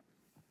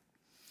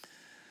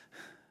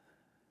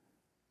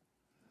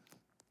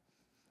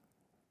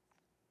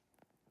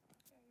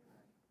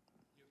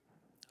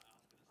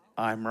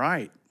 I'm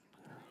right.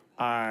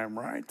 I'm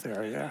right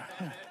there, yeah.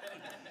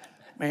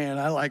 Man,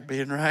 I like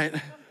being right.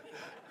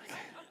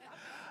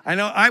 I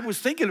know, I was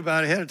thinking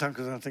about it ahead of time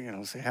because I'm thinking,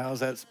 I'll say, how's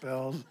that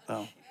spelled?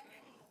 Oh.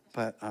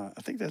 But I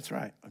think that's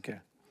right. Okay.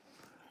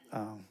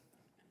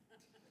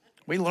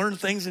 We learn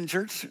things in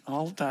church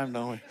all the time,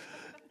 don't we?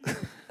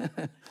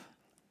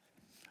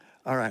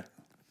 All right.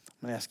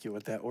 I'm going to ask you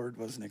what that word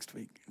was next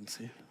week and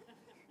see.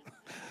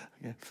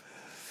 Okay.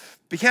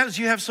 Because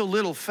you have so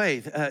little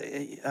faith.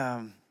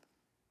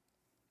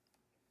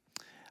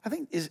 I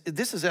think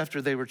this is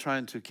after they were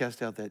trying to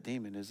cast out that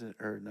demon, is it?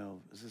 Or no,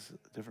 is this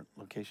a different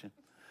location?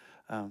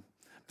 But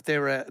they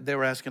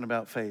were asking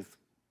about faith.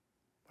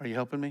 Are you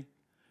helping me?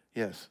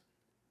 Yes.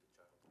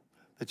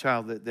 The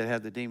child that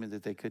had the demon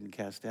that they couldn't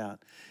cast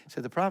out. He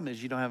said, the problem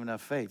is you don't have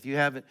enough faith. You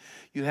haven't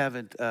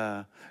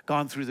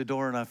gone through the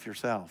door enough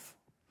yourself.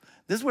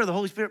 This is where the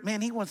Holy Spirit,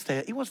 man, he wants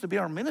to be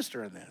our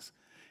minister in this.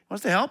 He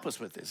wants to help us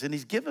with this. And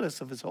he's given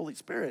us of his Holy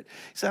Spirit.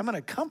 He said, I'm going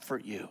to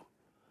comfort you.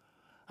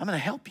 I'm going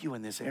to help you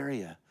in this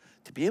area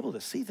to be able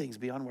to see things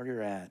beyond where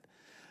you're at.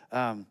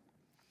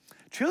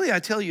 Truly, I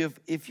tell you,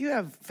 if you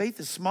have faith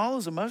as small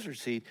as a mustard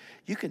seed,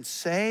 you can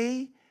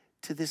say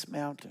to this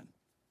mountain,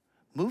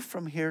 Move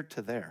from here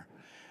to there.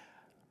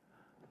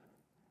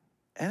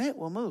 And it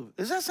will move.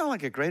 Does that sound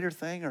like a greater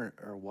thing or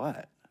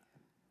what?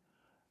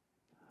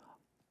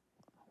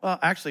 Well,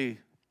 actually,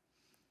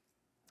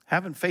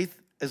 having faith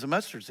as a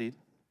mustard seed,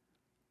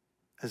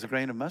 as a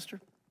grain of mustard.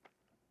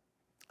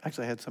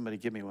 Actually, I had somebody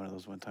give me one of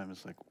those one time.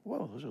 It's like,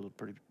 whoa, those are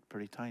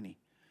pretty tiny.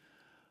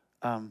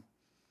 But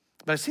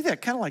I see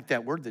that kind of like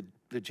that word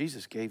that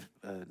Jesus gave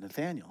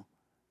Nathaniel.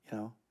 You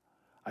know,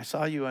 I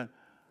saw you and,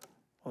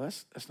 well,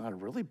 that's not a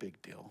really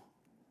big deal.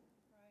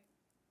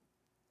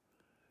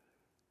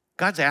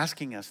 God's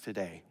asking us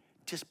today,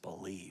 just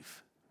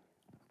believe.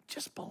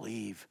 Just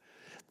believe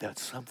that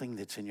something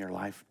that's in your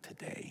life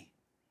today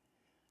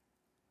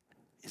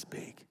is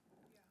big.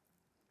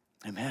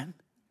 Amen?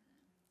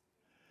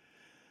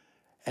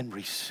 And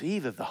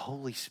receive of the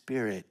Holy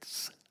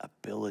Spirit's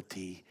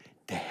ability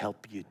to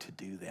help you to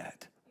do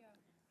that. Yeah.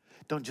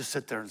 Don't just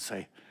sit there and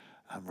say,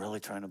 I'm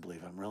really trying to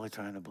believe. I'm really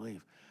trying to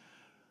believe.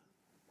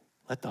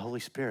 Let the Holy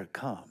Spirit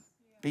come.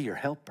 Be your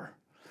helper.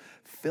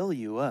 Fill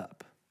you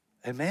up.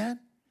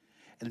 Amen?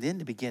 And then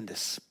to begin to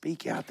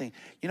speak out things.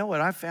 You know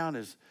what I found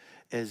is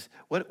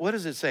what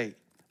does it say?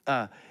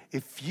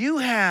 If you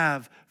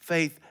have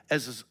faith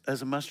as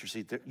a mustard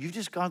seed, you've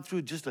just gone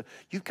through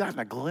you've gotten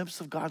a glimpse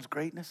of God's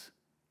greatness.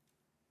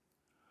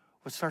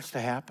 What starts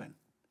to happen?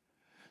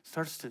 It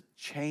starts to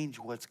change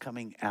what's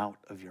coming out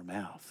of your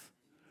mouth.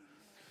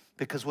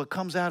 Because what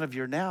comes out of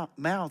your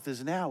mouth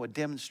is now a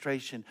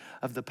demonstration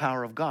of the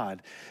power of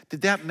God.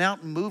 Did that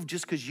mountain move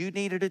just because you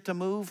needed it to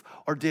move?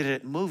 Or did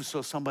it move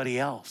so somebody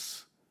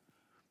else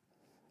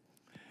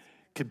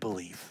could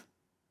believe?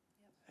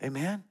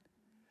 Amen?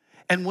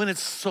 And when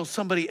it's so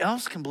somebody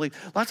else can believe,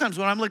 a lot of times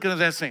when I'm looking at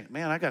that saying,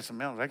 man, I got some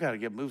mountains, I got to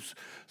get moved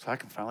so I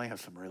can finally have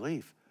some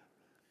relief.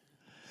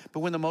 But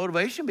when the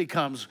motivation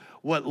becomes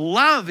what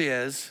love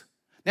is,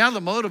 now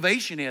the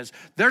motivation is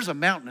there's a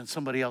mountain in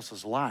somebody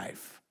else's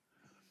life.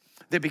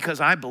 That because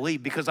I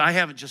believe, because I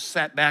haven't just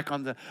sat back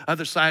on the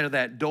other side of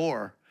that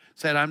door,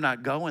 said I'm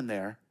not going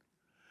there,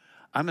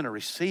 I'm going to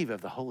receive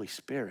of the Holy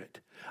Spirit.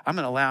 I'm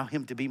going to allow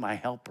him to be my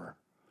helper.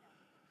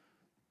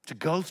 To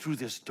go through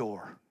this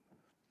door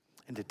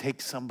and to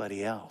take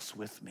somebody else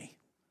with me.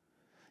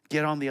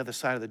 Get on the other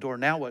side of the door.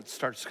 Now what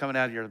starts coming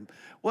out of your,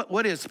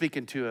 what is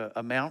speaking to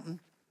a mountain?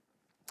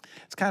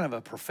 It's kind of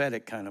a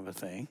prophetic kind of a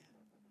thing.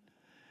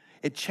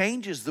 It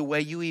changes the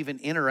way you even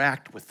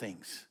interact with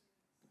things.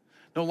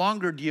 No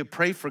longer do you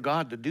pray for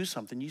God to do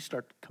something. You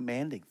start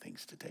commanding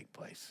things to take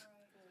place.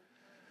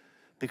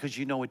 Because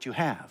you know what you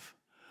have.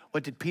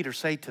 What did Peter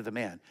say to the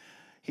man?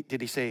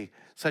 Did he say,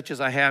 such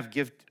as I have,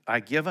 I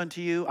give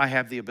unto you? I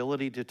have the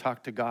ability to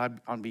talk to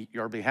God on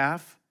your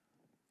behalf?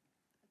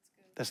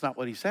 That's not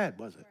what he said,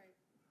 was it?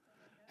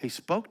 He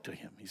spoke to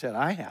him. He said,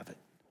 I have it.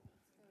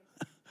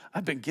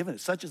 I've been given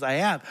it. Such as I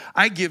have,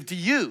 I give to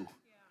you.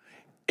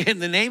 In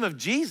the name of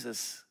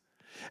Jesus.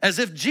 As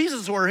if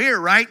Jesus were here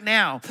right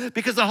now.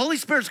 Because the Holy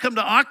Spirit's come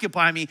to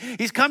occupy me.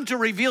 He's come to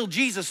reveal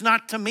Jesus,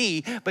 not to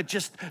me, but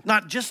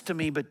not just to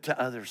me, but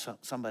to others,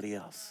 somebody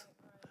else.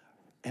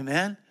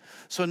 Amen?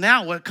 So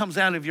now what comes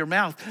out of your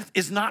mouth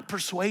is not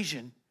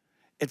persuasion.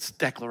 It's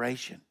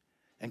declaration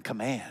and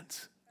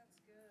commands.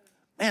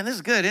 Man, this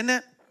is good, isn't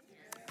it?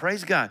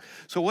 Praise God.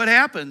 So what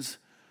happens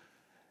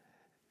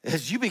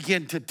as you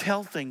begin to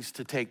tell things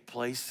to take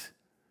place,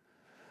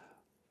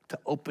 to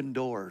open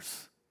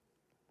doors.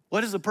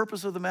 What is the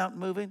purpose of the mountain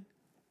moving?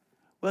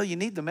 Well, you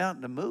need the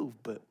mountain to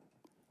move, but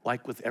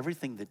like with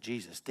everything that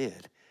Jesus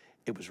did,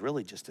 it was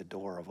really just a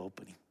door of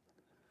opening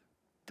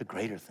to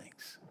greater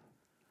things.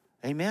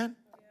 Amen?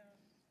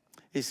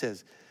 Yeah. He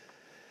says,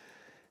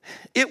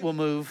 it will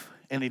move,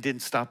 and he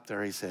didn't stop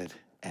there. He said,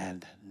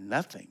 and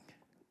nothing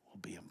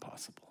will be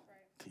impossible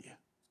to you.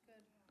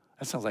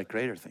 That sounds like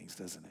greater things,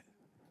 doesn't it?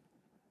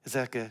 Is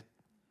that good?